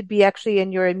naysayers could be actually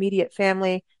in your immediate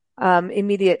family,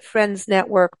 immediate friends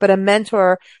network, but a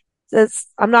mentor,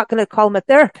 I'm not going to call him a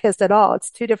therapist at all.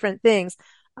 It's two different things.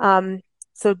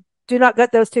 So do not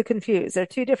get those two confused. They're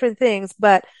two different things,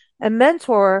 but a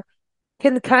mentor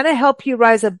can kind of help you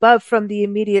rise above from the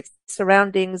immediate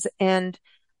surroundings. And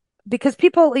because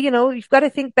people, you've got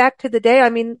to think back to the day. I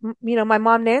mean, my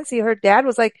mom, Nancy, her dad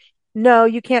was like, no,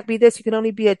 you can't be this. You can only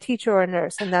be a teacher or a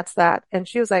nurse. And that's that. And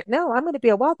she was like, no, I'm going to be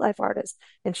a wildlife artist.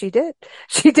 And she did.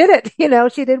 She did it.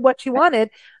 She did what she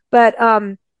wanted. But,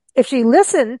 if she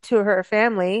listened to her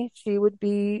family, she would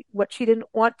be what she didn't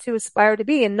want to aspire to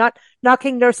be. And not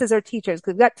knocking nurses or teachers,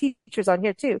 because we've got teachers on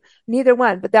here too. Neither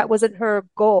one, but that wasn't her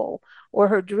goal or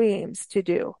her dreams to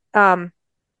do.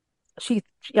 She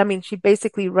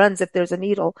basically runs if there's a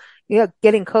needle.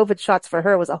 Getting COVID shots for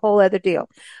her was a whole other deal.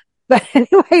 But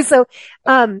anyway, so,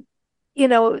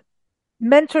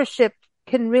 mentorship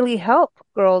can really help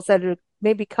girls that are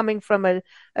maybe coming from a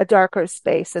darker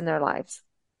space in their lives.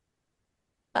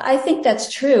 I think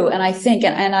that's true. And I think,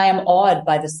 and I am awed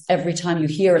by this every time you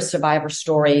hear a survivor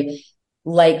story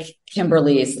like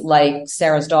Kimberly's, like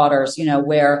Sarah's daughters,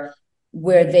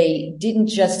 where they didn't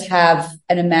just have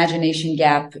an imagination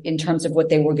gap in terms of what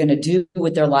they were going to do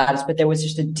with their lives, but there was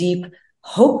just a deep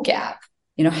hope gap.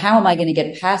 How am I going to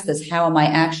get past this? How am I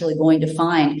actually going to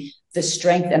find the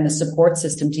strength and the support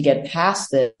system to get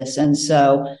past this? And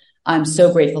so I'm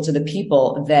so grateful to the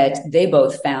people that they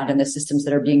both found and the systems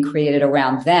that are being created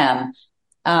around them.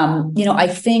 I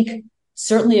think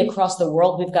certainly across the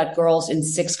world, we've got girls in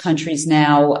 6 countries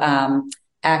now,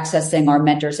 accessing our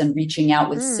mentors and reaching out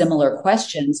with similar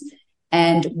questions.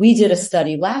 And we did a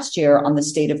study last year on the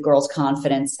state of girls'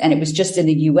 confidence, and it was just in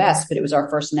the US, but it was our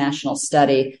first national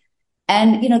study.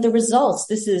 And, the results,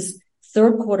 this is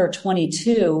third quarter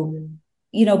 22,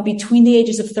 between the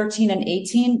ages of 13 and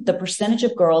 18, the percentage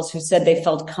of girls who said they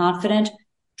felt confident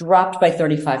dropped by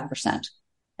 35%.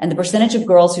 And the percentage of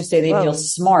girls who say they feel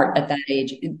smart at that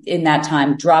age in that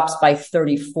time drops by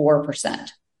 34%.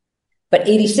 But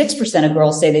 86% of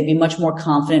girls say they'd be much more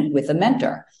confident with a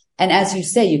mentor. And as you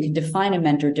say, you can define a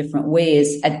mentor different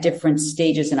ways at different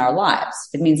stages in our lives.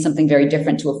 It means something very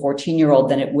different to a 14-year-old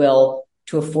than it will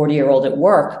to a 40-year-old at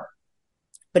work.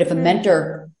 But if a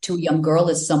mentor to a young girl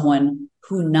is someone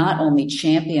who not only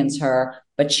champions her,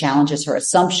 but challenges her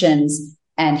assumptions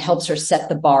and helps her set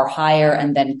the bar higher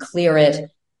and then clear it,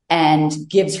 and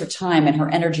gives her time and her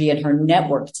energy and her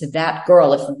network to that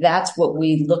girl, if that's what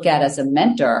we look at as a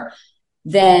mentor,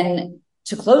 then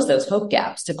to close those hope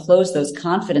gaps, to close those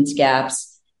confidence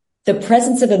gaps, the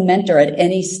presence of a mentor at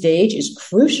any stage is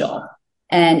crucial.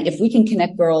 And if we can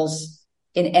connect girls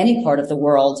in any part of the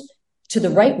world to the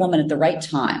right woman at the right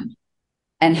time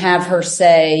and have her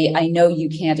say, I know you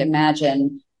can't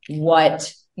imagine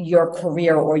what your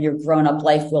career or your grown-up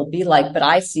life will be like, but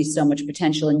I see so much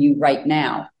potential in you right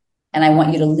now. And I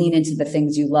want you to lean into the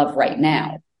things you love right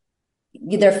now.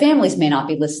 Their families may not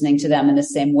be listening to them in the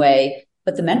same way,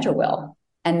 but the mentor will.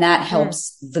 And that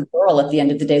helps the girl at the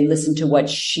end of the day listen to what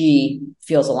she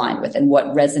feels aligned with and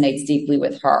what resonates deeply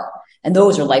with her. And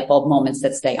those are light bulb moments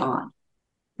that stay on.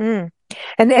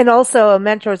 And also a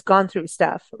mentor's gone through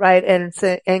stuff, right?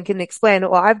 And can explain,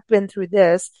 well, I've been through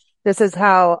this. This is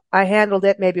how I handled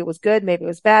it. Maybe it was good, maybe it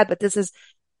was bad, but this is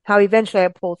how eventually I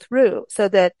pulled through, so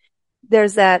that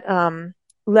there's that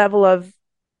level of,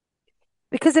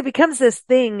 because it becomes this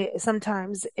thing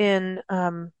sometimes in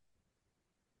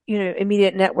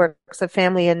immediate networks of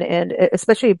family and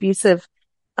especially abusive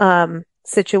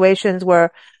situations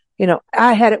where,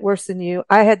 I had it worse than you.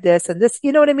 I had this and this,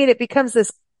 you know what I mean? It becomes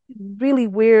this really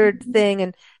weird thing,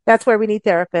 and that's where we need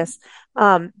therapists.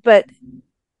 But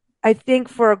I think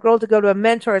for a girl to go to a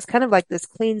mentor is kind of like this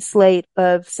clean slate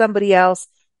of somebody else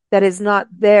that is not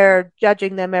there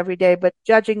judging them every day, but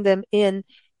judging them in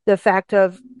the fact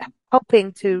of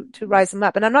helping to rise them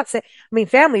up. And I'm not saying,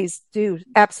 families do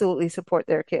absolutely support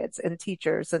their kids and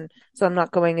teachers. And so I'm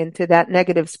not going into that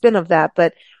negative spin of that,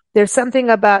 but there's something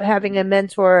about having a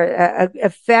mentor, a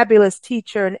fabulous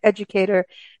teacher, an educator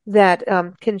that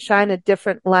can shine a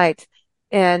different light.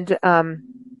 And,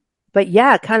 but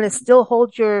yeah, kind of still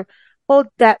hold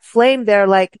that flame there.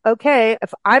 Like, okay,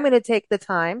 if I'm going to take the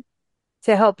time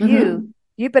to help you,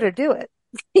 you better do it.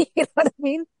 You know what I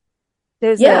mean?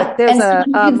 There's yeah.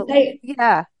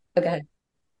 Okay.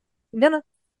 No.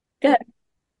 Go ahead.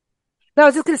 No, I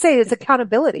was just going to say it's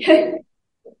accountability.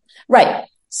 Right.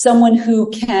 Someone who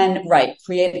can,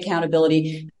 create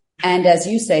accountability. And as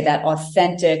you say, that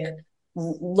authentic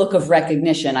look of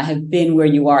recognition. I have been where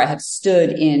you are. I have stood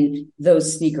in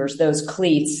those sneakers, those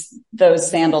cleats, those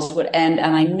sandals, and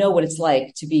I know what it's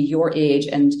like to be your age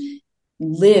and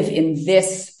live in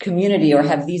this community or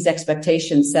have these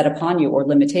expectations set upon you or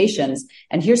limitations.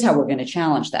 And here's how we're going to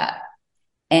challenge that.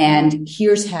 And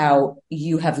here's how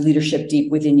you have leadership deep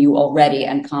within you already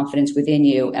and confidence within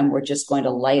you. And we're just going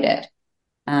to light it.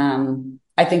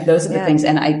 I think those are the things.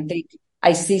 And I think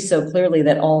I see so clearly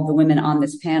that all the women on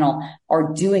this panel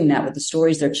are doing that with the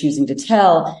stories they're choosing to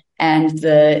tell and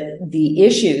the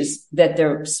issues that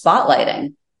they're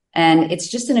spotlighting. And it's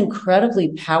just an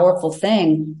incredibly powerful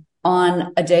thing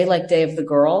on a day like Day of the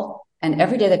Girl and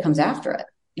every day that comes after it.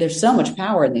 There's so much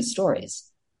power in these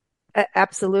stories.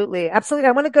 Absolutely. Absolutely.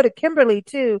 I want to go to Kimberly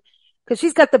too, because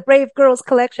she's got the Brave Girls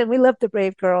collection. We love the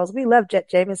Brave Girls. We love Jet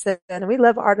Jameson and we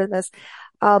love Artemis.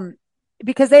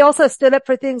 Because they also stood up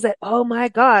for things that, oh my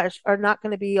gosh, are not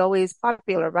going to be always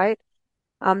popular, right?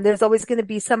 There's always going to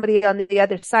be somebody on the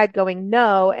other side going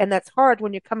no. And that's hard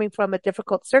when you're coming from a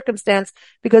difficult circumstance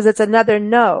because it's another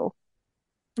no.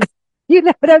 You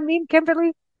know what I mean,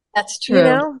 Kimberly? That's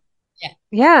true.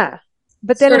 Yeah.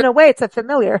 But then in a way, it's a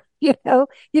familiar, you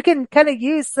can kind of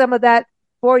use some of that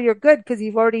for your good because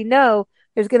you already know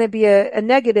there's going to be a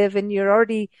negative and you're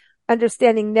already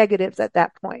understanding negatives at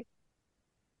that point.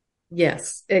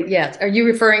 Yes. Yes. Are you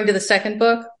referring to the second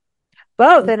book?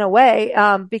 Both in a way.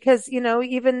 Because,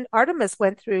 even Artemis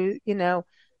went through,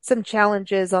 some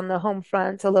challenges on the home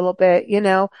front a little bit,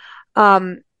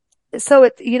 so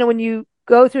it, when you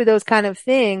go through those kind of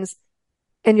things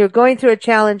and you're going through a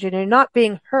challenge and you're not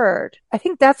being heard, I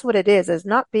think that's what it is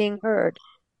not being heard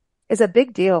is a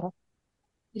big deal.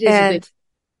 It is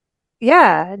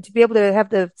and to be able to have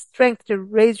the strength to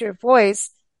raise your voice,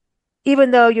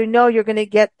 even though you're going to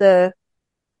get the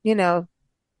yeah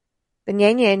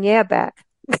back.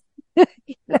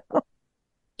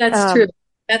 That's true.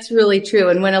 That's really true.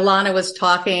 And when Alana was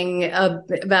talking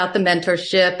about the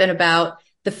mentorship and about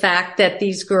the fact that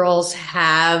these girls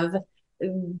have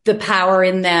the power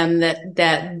in them,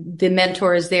 that the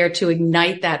mentor is there to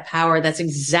ignite that power, that's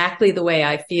exactly the way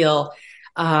I feel.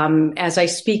 As I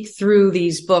speak through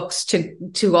these books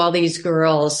to all these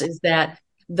girls, is that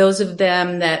those of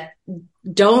them that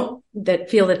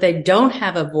feel that they don't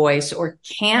have a voice or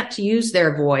can't use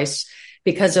their voice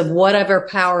because of whatever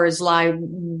powers lie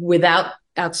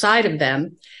outside of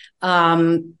them.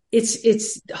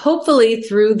 It's hopefully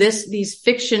through these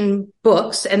fiction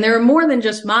books, and there are more than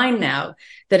just mine now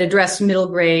that address middle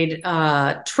grade,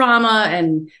 trauma.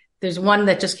 And there's one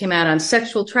that just came out on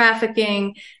sexual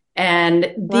trafficking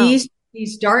and these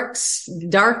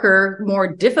darker,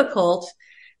 more difficult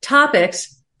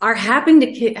topics are happening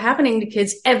to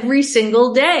kids every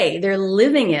single day. They're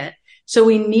living it. So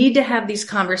we need to have these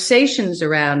conversations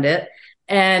around it.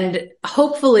 And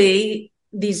hopefully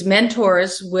these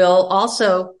mentors will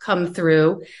also come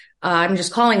through. I'm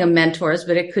just calling them mentors,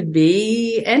 but it could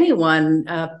be anyone,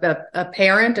 a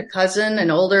parent, a cousin,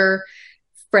 an older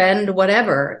friend,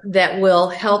 whatever, that will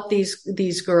help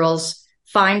these girls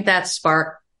find that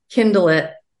spark, kindle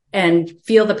it, and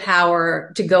feel the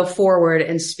power to go forward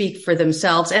and speak for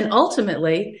themselves, and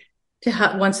ultimately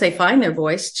to once they find their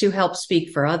voice, to help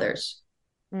speak for others.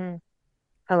 I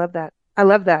love that. I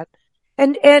love that.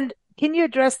 And can you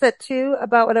address that too,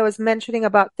 about what I was mentioning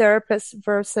about therapist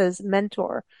versus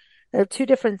mentor? They're two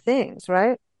different things,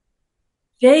 right?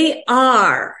 They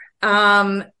are.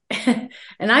 And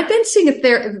I've been seeing a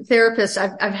therapist.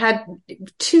 I've had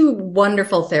two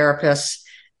wonderful therapists.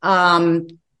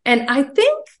 And I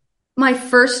think my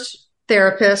first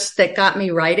therapist that got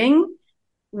me writing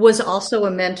was also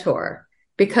a mentor,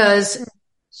 because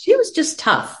she was just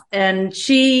tough, and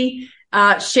she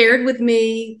shared with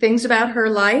me things about her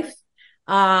life,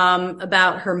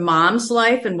 about her mom's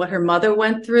life and what her mother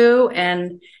went through.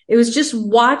 And it was just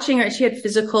watching her. She had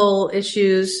physical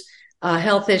issues,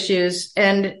 health issues,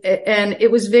 and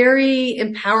it was very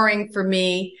empowering for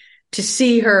me to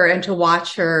see her and to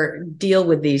watch her deal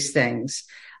with these things.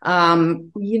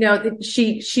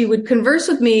 She would converse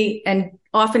with me and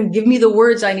often give me the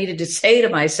words I needed to say to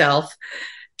myself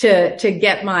to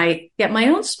get my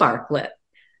own spark lit.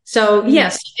 So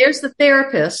yes, there's the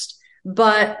therapist.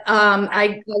 But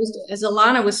I was, as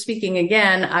Alana was speaking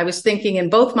again, I was thinking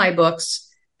in both my books,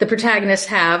 the protagonists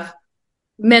have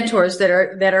mentors that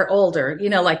are older,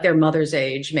 like their mother's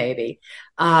age, maybe,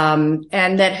 and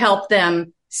that help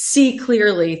them see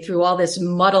clearly through all this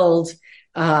muddled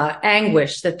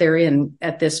anguish that they're in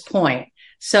at this point.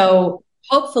 So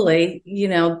hopefully,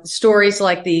 stories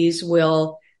like these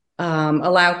will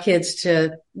allow kids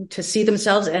to see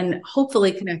themselves and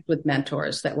hopefully connect with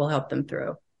mentors that will help them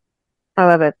through. I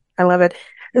love it. I love it.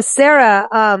 Sarah,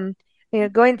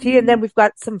 going to you, and then we've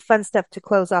got some fun stuff to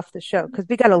close off the show, because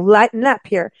we got to lighten up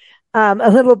here a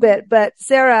little bit. But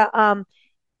Sarah,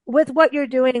 with what you're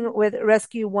doing with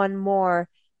Rescue One More,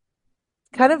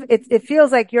 kind of it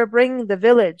feels like you're bringing the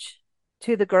village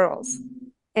to the girls.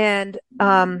 And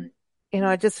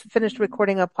I just finished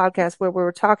recording a podcast where we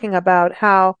were talking about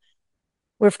how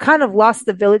we've kind of lost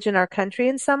the village in our country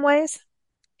in some ways,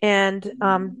 and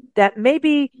that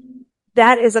maybe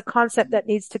that is a concept that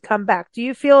needs to come back. Do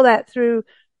you feel that through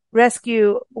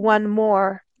Rescue One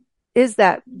More is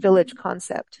that village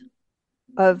concept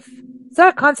of, it's not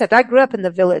a concept. I grew up in the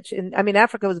village,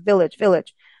 Africa was village,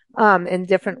 in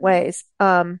different ways.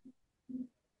 But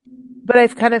I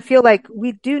kind of feel like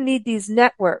we do need these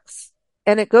networks,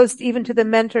 and it goes even to the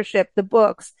mentorship, the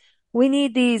books. We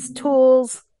need these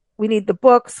tools. We need the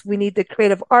books. We need the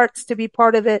creative arts to be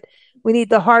part of it. We need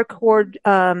the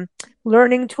hardcore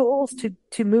learning tools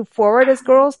to move forward as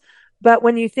girls. But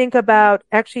when you think about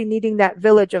actually needing that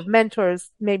village of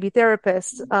mentors, maybe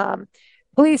therapists,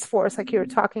 police force, like you were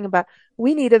talking about,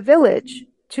 we need a village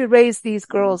to raise these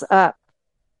girls up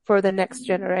for the next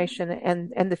generation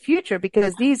and the future,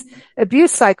 because these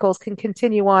abuse cycles can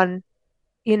continue on,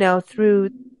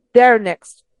 through their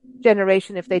next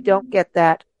generation if they don't get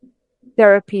that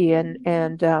therapy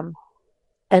and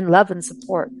love and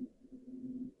support.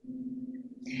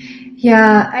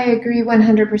 Yeah, I agree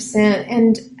 100%.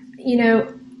 And,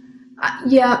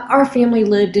 our family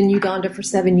lived in Uganda for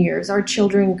 7 years. Our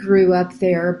children grew up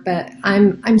there, but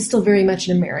I'm still very much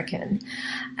an American.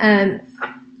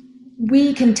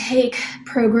 We can take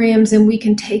programs and we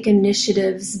can take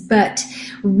initiatives, but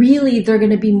really they're going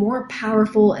to be more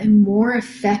powerful and more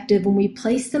effective when we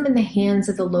place them in the hands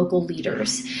of the local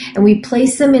leaders, and we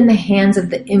place them in the hands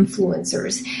of the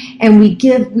influencers, and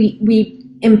we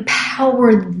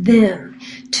empower them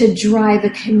to drive a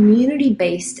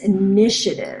community-based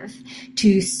initiative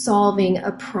to solving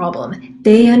a problem.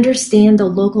 They understand the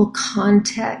local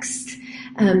context,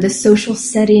 the social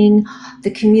setting,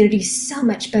 the community so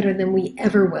much better than we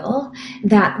ever will,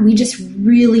 that we just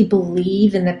really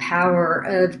believe in the power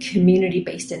of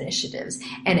community-based initiatives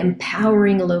and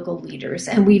empowering local leaders.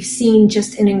 And we've seen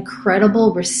just an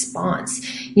incredible response.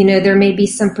 There may be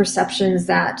some perceptions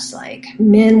that like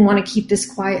men want to keep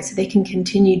this quiet so they can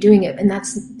continue doing it. And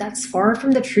that's far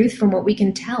from the truth from what we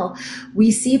can tell.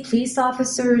 We see police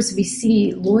officers, we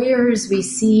see lawyers, we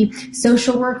see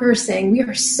social workers saying, we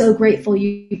are so grateful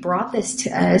you brought this to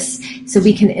us so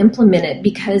we can implement it,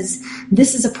 because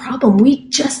this is a problem. We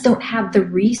just don't have the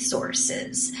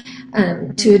resources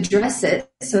to address it.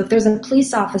 So if there's a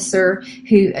police officer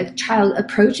who a child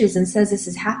approaches and says, this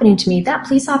is happening to me, that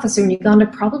police officer in Uganda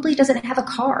probably doesn't have a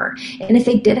car. And if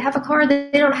they did have a car, they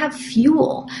don't have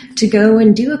fuel to go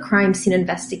and do a crime scene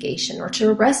investigation or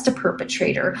to arrest a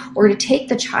perpetrator or to take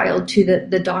the child to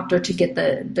the doctor to get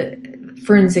the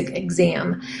forensic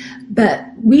exam. But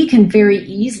we can very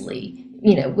easily,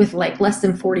 with like less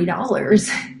than $40,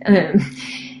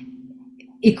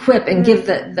 equip and give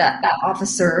that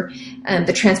officer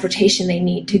the transportation they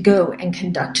need to go and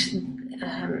conduct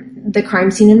the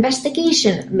crime scene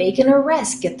investigation, make an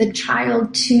arrest, get the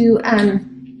child to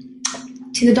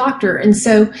the doctor. And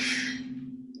so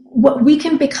what we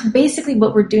can become, basically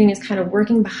what we're doing is kind of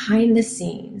working behind the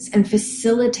scenes and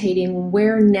facilitating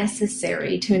where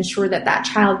necessary to ensure that that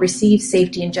child receives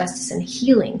safety and justice and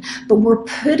healing. But we're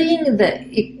putting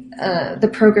the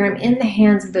program in the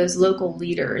hands of those local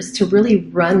leaders to really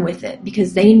run with it,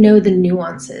 because they know the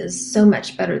nuances so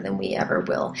much better than we ever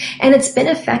will. And it's been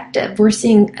effective.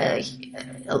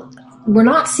 We're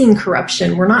not seeing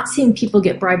corruption. We're not seeing people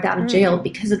get bribed out of jail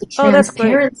because of the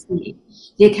transparency,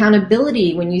 the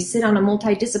accountability. When you sit on a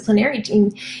multidisciplinary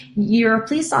team, you're a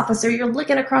police officer, you're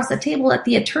looking across the table at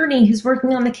the attorney who's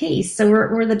working on the case. So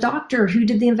we're the doctor who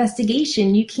did the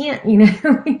investigation. You can't,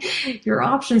 your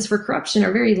options for corruption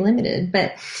are very limited.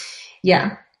 But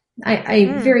yeah, I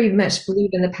very much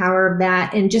believe in the power of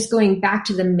that. And just going back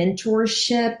to the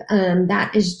mentorship,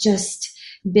 that is just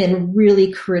been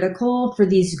really critical for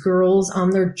these girls on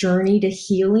their journey to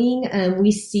healing.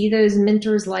 We see those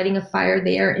mentors lighting a fire.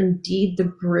 They are indeed the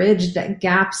bridge that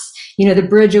gaps, the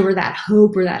bridge over that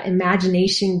hope or that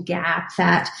imagination gap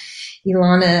that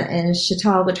Ilana and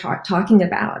Sheetal were talking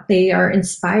about. They are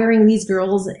inspiring these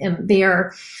girls, and they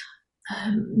are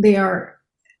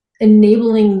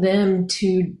enabling them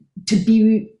to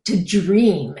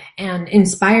dream, and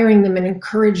inspiring them and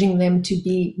encouraging them to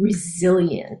be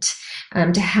resilient,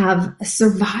 to have a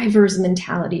survivor's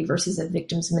mentality versus a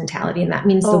victim's mentality. And that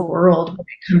means the world when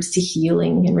it comes to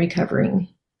healing and recovering.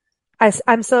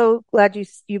 I'm so glad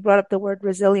you brought up the word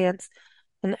resilience.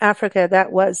 In Africa,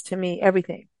 that was to me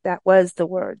everything. That was the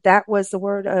word. That was the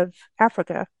word of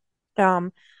Africa.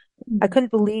 I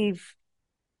couldn't believe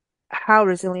how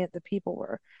resilient the people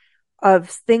were, of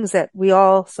things that we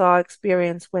all saw,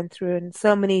 experienced, went through, and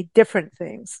so many different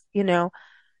things,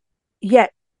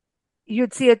 yet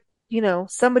you'd see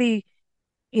somebody,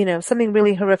 something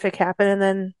really horrific happen. And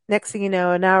then next thing you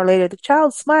know, an hour later, the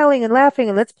child's smiling and laughing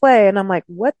and let's play. And I'm like,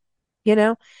 what,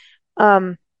 there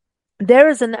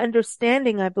is an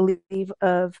understanding, I believe,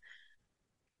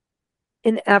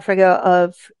 in Africa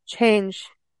of change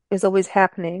is always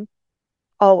happening,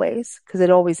 always, because it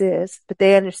always is, but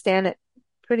they understand it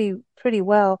pretty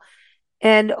well.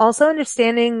 And also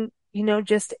understanding,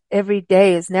 just every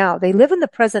day is now. They live in the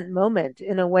present moment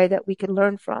in a way that we can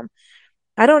learn from.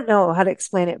 I don't know how to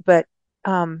explain it, but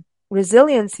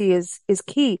resiliency is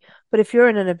key. But if you're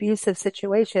in an abusive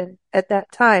situation at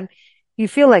that time, you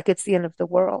feel like it's the end of the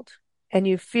world, and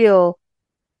you feel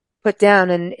put down,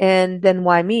 and then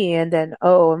why me? And then,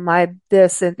 am I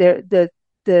this? And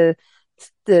the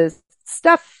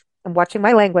stuff, I'm watching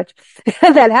my language,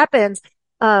 that happens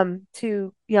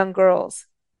to young girls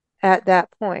at that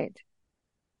point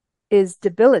is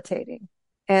debilitating.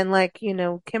 And like,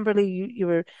 Kimberly, you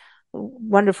were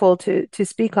wonderful to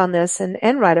speak on this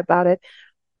and write about it.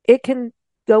 It can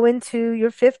go into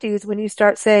your 50s when you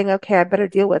start saying, okay, I better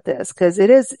deal with this, because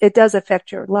it does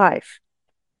affect your life,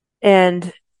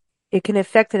 and it can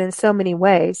affect it in so many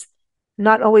ways,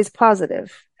 not always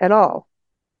positive at all.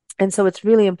 And so it's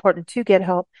really important to get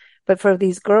help, but for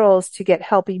these girls to get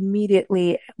help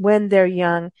immediately when they're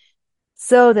young,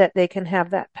 so that they can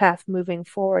have that path moving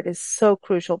forward, is so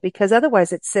crucial, because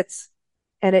otherwise it sits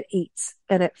and it eats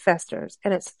and it festers,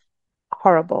 and it's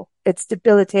horrible. It's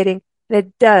debilitating. And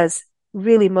it does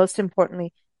really, most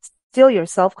importantly, steal your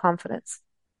self-confidence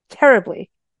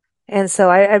terribly. And so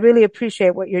I really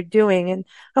appreciate what you're doing. And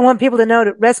I want people to know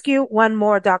that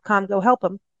rescueonemore.com, go help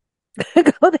them.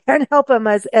 Go there and help them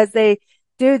as they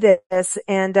do this.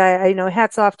 And I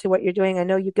hats off to what you're doing. I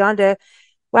know Uganda,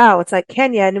 wow, it's like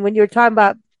Kenya. And when you're talking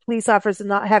about police officers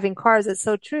not having cars, it's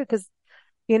so true, because,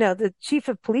 the chief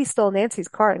of police stole Nancy's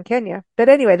car in Kenya. But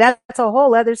anyway, that's a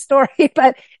whole other story.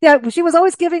 But yeah, she was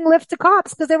always giving lift to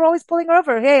cops because they were always pulling her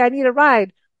over. Hey, I need a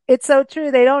ride. It's so true.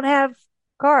 They don't have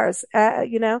cars,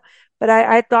 but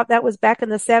I thought that was back in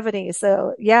the 70s.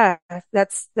 So yeah,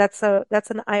 that's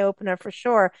an eye opener for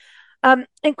sure.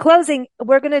 In closing,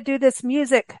 we're going to do this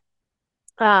music,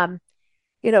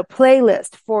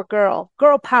 playlist for girl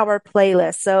power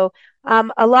playlist. So,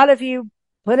 a lot of you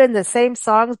put in the same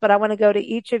songs, but I want to go to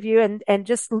each of you and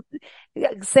just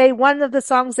say one of the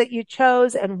songs that you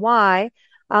chose and why.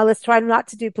 Let's try not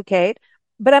to duplicate,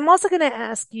 but I'm also going to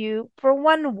ask you for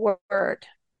one word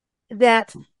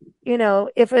that,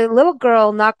 if a little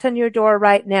girl knocked on your door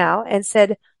right now and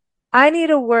said, I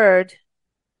need a word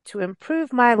to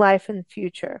improve my life in the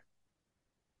future,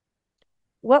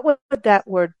 what would that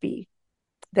word be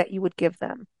that you would give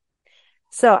them?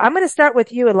 So I'm going to start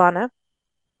with you, Ilana.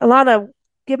 Ilana,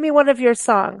 give me one of your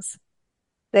songs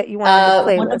that you want on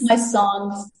the playlist.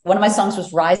 One of my songs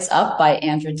was Rise Up by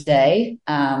Andra Day,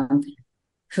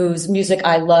 whose music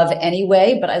I love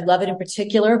anyway, but I love it in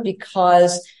particular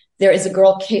because there is a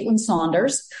girl, Caitlin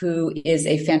Saunders, who is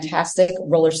a fantastic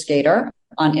roller skater.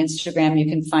 On Instagram, you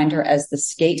can find her as the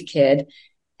Skate Kid.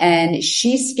 And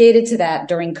she skated to that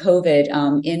during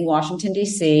COVID in Washington,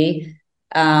 D.C.,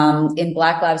 in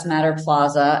Black Lives Matter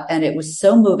Plaza. And it was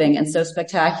so moving and so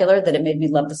spectacular that it made me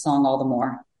love the song all the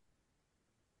more.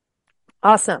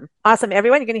 Awesome. Awesome.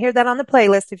 Everyone, you're going to hear that on the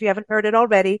playlist if you haven't heard it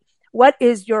already. What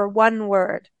is your one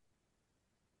word?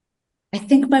 I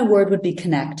think my word would be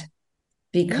connect,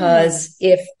 because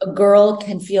if a girl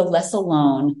can feel less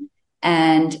alone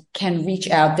and can reach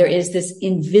out, there is this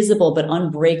invisible but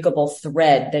unbreakable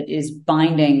thread that is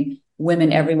binding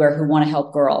women everywhere who want to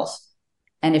help girls.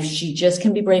 And if she just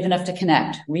can be brave enough to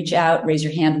connect, reach out, raise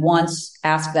your hand once,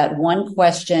 ask that one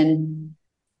question,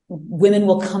 women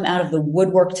will come out of the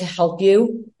woodwork to help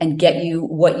you and get you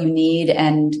what you need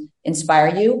and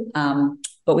inspire you.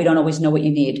 But we don't always know what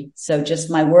you need. So just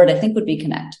my word, I think, would be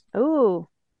connect. Ooh,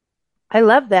 I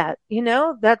love that.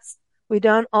 We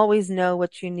don't always know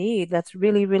what you need. That's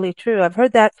really, really true. I've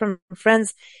heard that from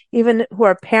friends, even who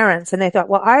are parents, and they thought,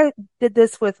 well, I did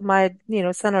this with my,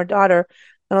 son or daughter,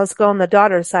 and let's go on the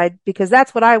daughter's side because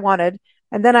that's what I wanted.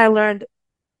 And then I learned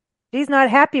she's not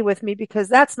happy with me because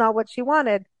that's not what she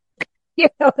wanted. You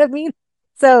know what I mean?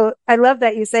 So I love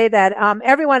that you say that.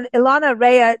 Everyone,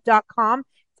 IlanaRaia.com,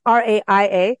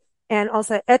 RAIA, and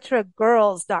also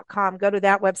etragirls.com. Go to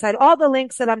that website. All the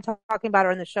links that I'm talking about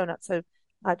are in the show notes. So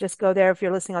just go there if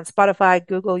you're listening on Spotify,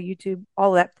 Google, YouTube,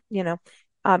 all that,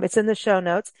 it's in the show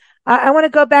notes. I want to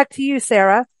go back to you,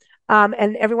 Sarah,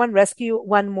 and everyone,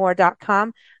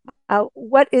 rescueonemore.com.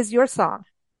 What is your song?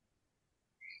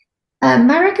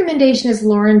 My recommendation is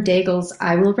Lauren Daigle's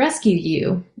I Will Rescue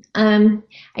You.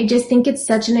 I just think it's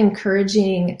such an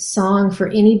encouraging song for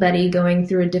anybody going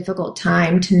through a difficult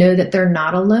time to know that they're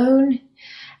not alone,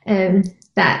 and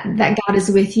that God is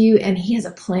with you and He has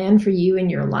a plan for you in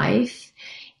your life.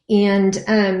 And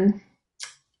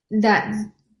that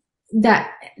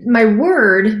my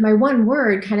one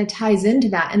word kind of ties into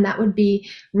that, and that would be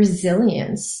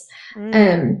resilience.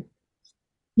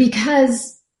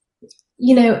 Because,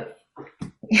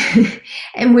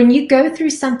 and when you go through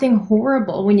something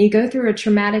horrible, when you go through a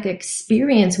traumatic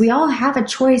experience, we all have a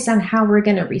choice on how we're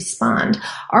going to respond.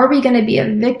 Are we going to be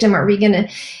a victim? Are we going to,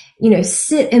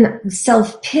 sit in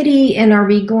self-pity? And are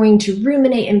we going to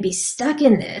ruminate and be stuck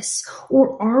in this?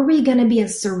 Or are we going to be a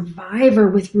survivor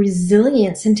with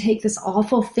resilience and take this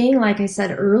awful thing, like I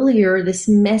said earlier, this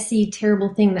messy,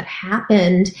 terrible thing that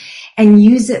happened, and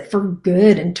use it for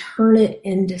good and turn it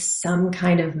into some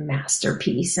kind of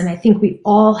masterpiece? And I think we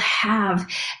all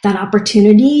have that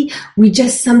opportunity. We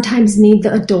just sometimes need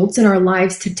the adults in our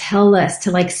lives to tell us,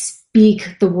 to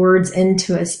speak the words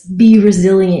into us. Be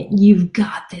resilient. You've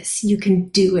got this. You can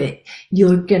do it.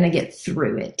 You're going to get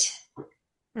through it.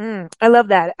 I love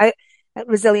that.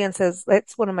 Resilience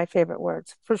it's one of my favorite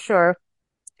words for sure.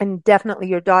 And definitely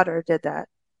your daughter did that.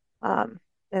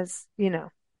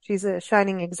 She's a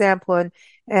shining example,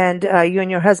 and you and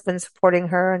your husband supporting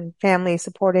her and family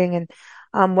supporting,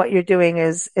 and what you're doing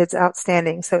it's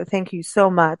outstanding. So thank you so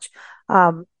much.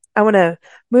 I want to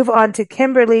move on to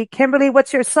Kimberly. Kimberly,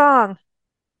 what's your song?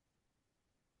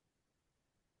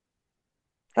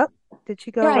 Oh, did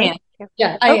she go away?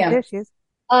 Yeah, I am. There she is.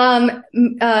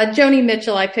 Joni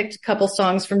Mitchell. I picked a couple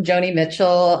songs from Joni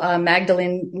Mitchell,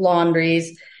 Magdalene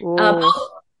Laundries.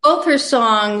 Both her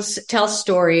songs tell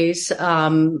stories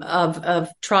of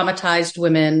traumatized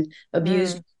women,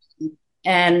 abused,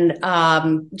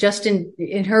 and just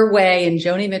in her way, in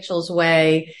Joni Mitchell's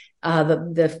way.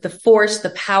 The force,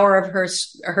 the power of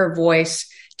her voice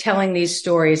telling these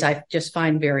stories, I just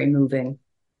find very moving.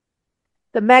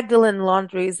 The Magdalene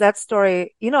Laundries, that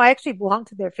story, I actually belong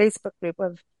to their Facebook group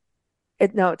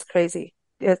it's crazy.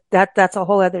 That's a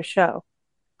whole other show.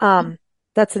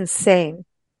 That's insane.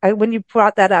 When you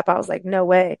brought that up, I was like, no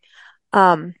way.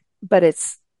 But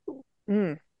it's,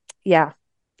 and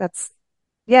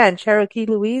Cherokee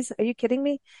Louise, are you kidding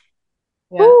me?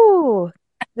 Yeah. Ooh.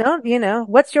 No,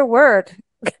 what's your word?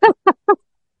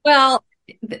 Well,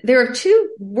 there are two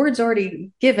words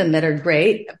already given that are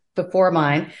great before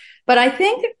mine, but I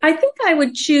think I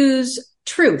would choose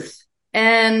truth,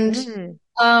 and in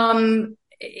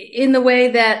the way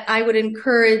that I would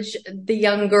encourage the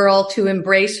young girl to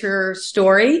embrace her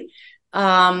story,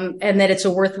 and that it's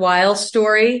a worthwhile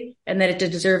story, and that it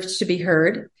deserves to be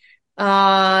heard,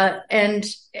 and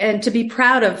to be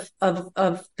proud of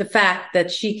the fact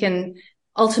that she can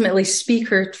ultimately speak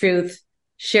her truth,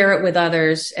 share it with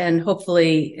others, and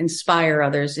hopefully inspire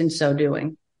others in so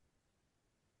doing.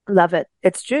 Love it.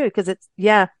 It's true because you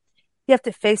have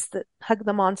to hug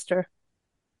the monster.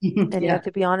 And you have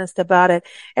to be honest about it.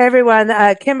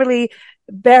 Everyone, Kimberly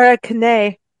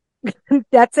Barakane,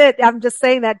 that's it. I'm just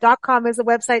saying that .com is a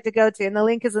website to go to, and the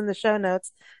link is in the show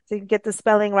notes. So you can get the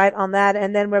spelling right on that.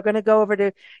 And then we're going to go over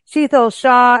to Sheetal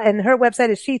Shah, and her website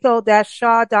is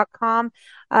sheetal-shah.com.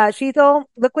 Sheetal,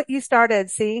 look what you started.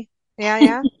 See?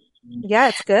 Yeah. Yeah,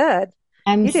 it's good.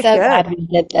 I'm so glad we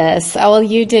did this. Oh, well,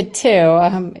 you did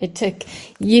too. It took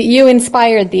you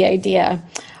inspired the idea.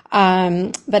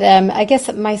 But I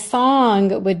guess my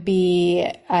song would be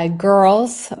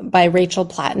Girls by Rachel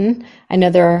Platten. I know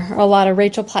there are a lot of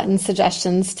Rachel Platten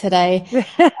suggestions today.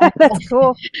 That's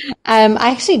cool.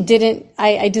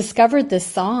 I discovered this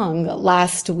song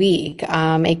last week.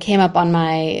 It came up on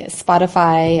my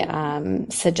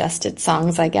Spotify suggested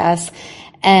songs, I guess.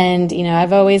 And,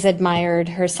 I've always admired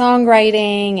her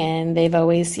songwriting, and they've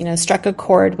always, struck a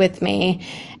chord with me.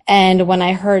 And when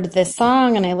I heard this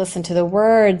song and I listened to the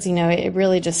words, it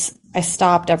really I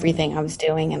stopped everything I was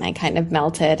doing and I kind of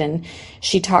melted. And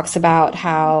she talks about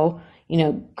how,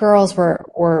 girls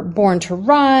were born to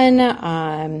run.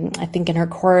 I think in her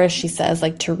chorus, she says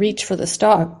like to reach for the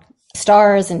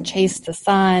stars and chase the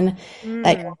sun,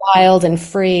 that you're wild and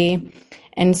free.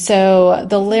 And so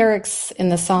the lyrics in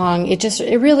the song, it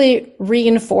really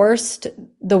reinforced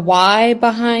the why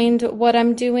behind what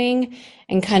I'm doing,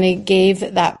 and kind of gave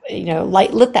that,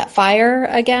 lit that fire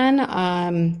again,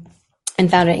 and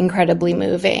found it incredibly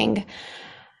moving.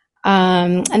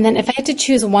 And then if I had to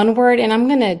choose one word, and I'm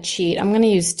going to cheat, I'm going to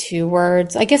use two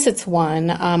words. I guess it's one,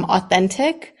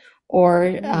 authentic,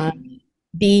 or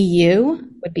be you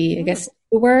would be, I guess,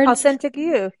 two words. Authentic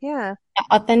you. Yeah.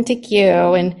 Authentic you.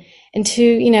 And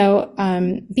to,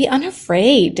 be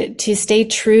unafraid to stay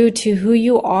true to who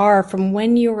you are from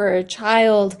when you were a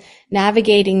child,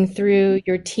 navigating through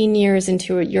your teen years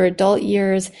into your adult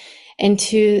years, and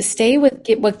to stay with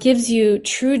what gives you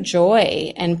true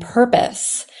joy and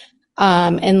purpose,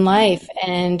 in life.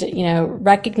 And,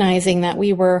 recognizing that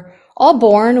we were all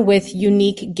born with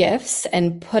unique gifts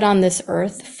and put on this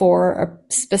earth for a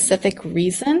specific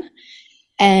reason.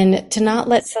 And to not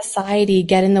let society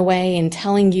get in the way in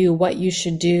telling you what you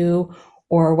should do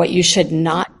or what you should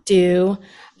not do.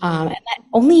 And that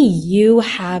only you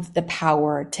have the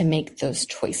power to make those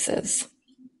choices.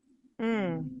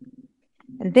 And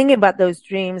thinking about those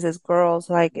dreams as girls,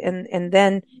 and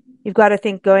then you've got to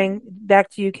think, going back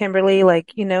to you, Kimberly,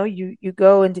 you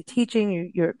go into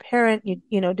teaching, you're a parent,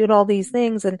 you did all these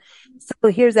things. And so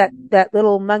here's that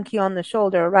little monkey on the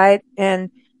shoulder, right?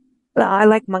 And I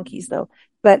like monkeys though.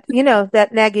 But, that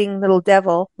nagging little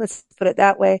devil, let's put it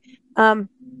that way.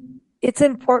 It's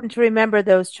important to remember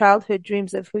those childhood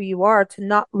dreams of who you are, to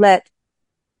not let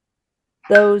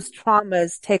those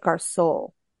traumas take our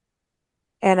soul.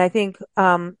 And I think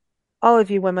all of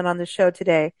you women on the show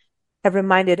today have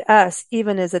reminded us,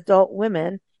 even as adult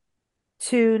women,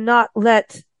 to not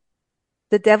let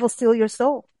the devil steal your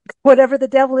soul, whatever the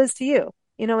devil is to you.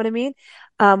 You know what I mean?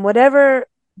 Whatever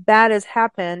bad has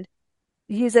happened,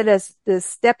 use it as the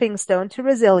stepping stone to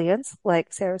resilience,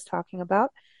 like Sarah's talking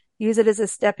about. Use it as a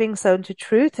stepping stone to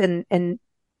truth, and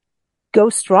go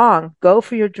strong. Go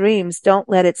for your dreams. Don't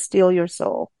let it steal your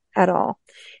soul at all.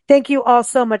 Thank you all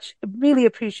so much. Really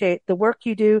appreciate the work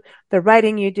you do, the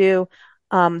writing you do,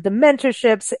 the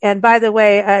mentorships. And by the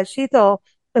way, Sheetal,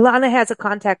 Ilana has a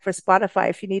contact for Spotify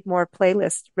if you need more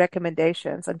playlist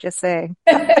recommendations. I'm just saying.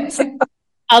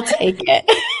 I'll take it.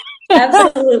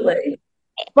 Absolutely.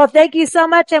 Well, thank you so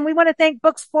much. And we want to thank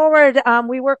Books Forward.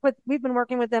 We've been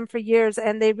working with them for years,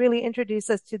 and they really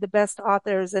introduce us to the best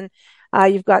authors. And,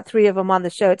 you've got 3 of them on the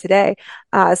show today.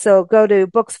 So go to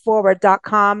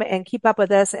booksforward.com and keep up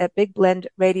with us at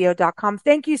bigblendradio.com.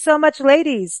 Thank you so much,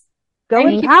 ladies. Go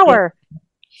in power.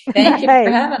 Thank you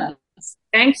for having us.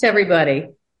 Thanks, everybody.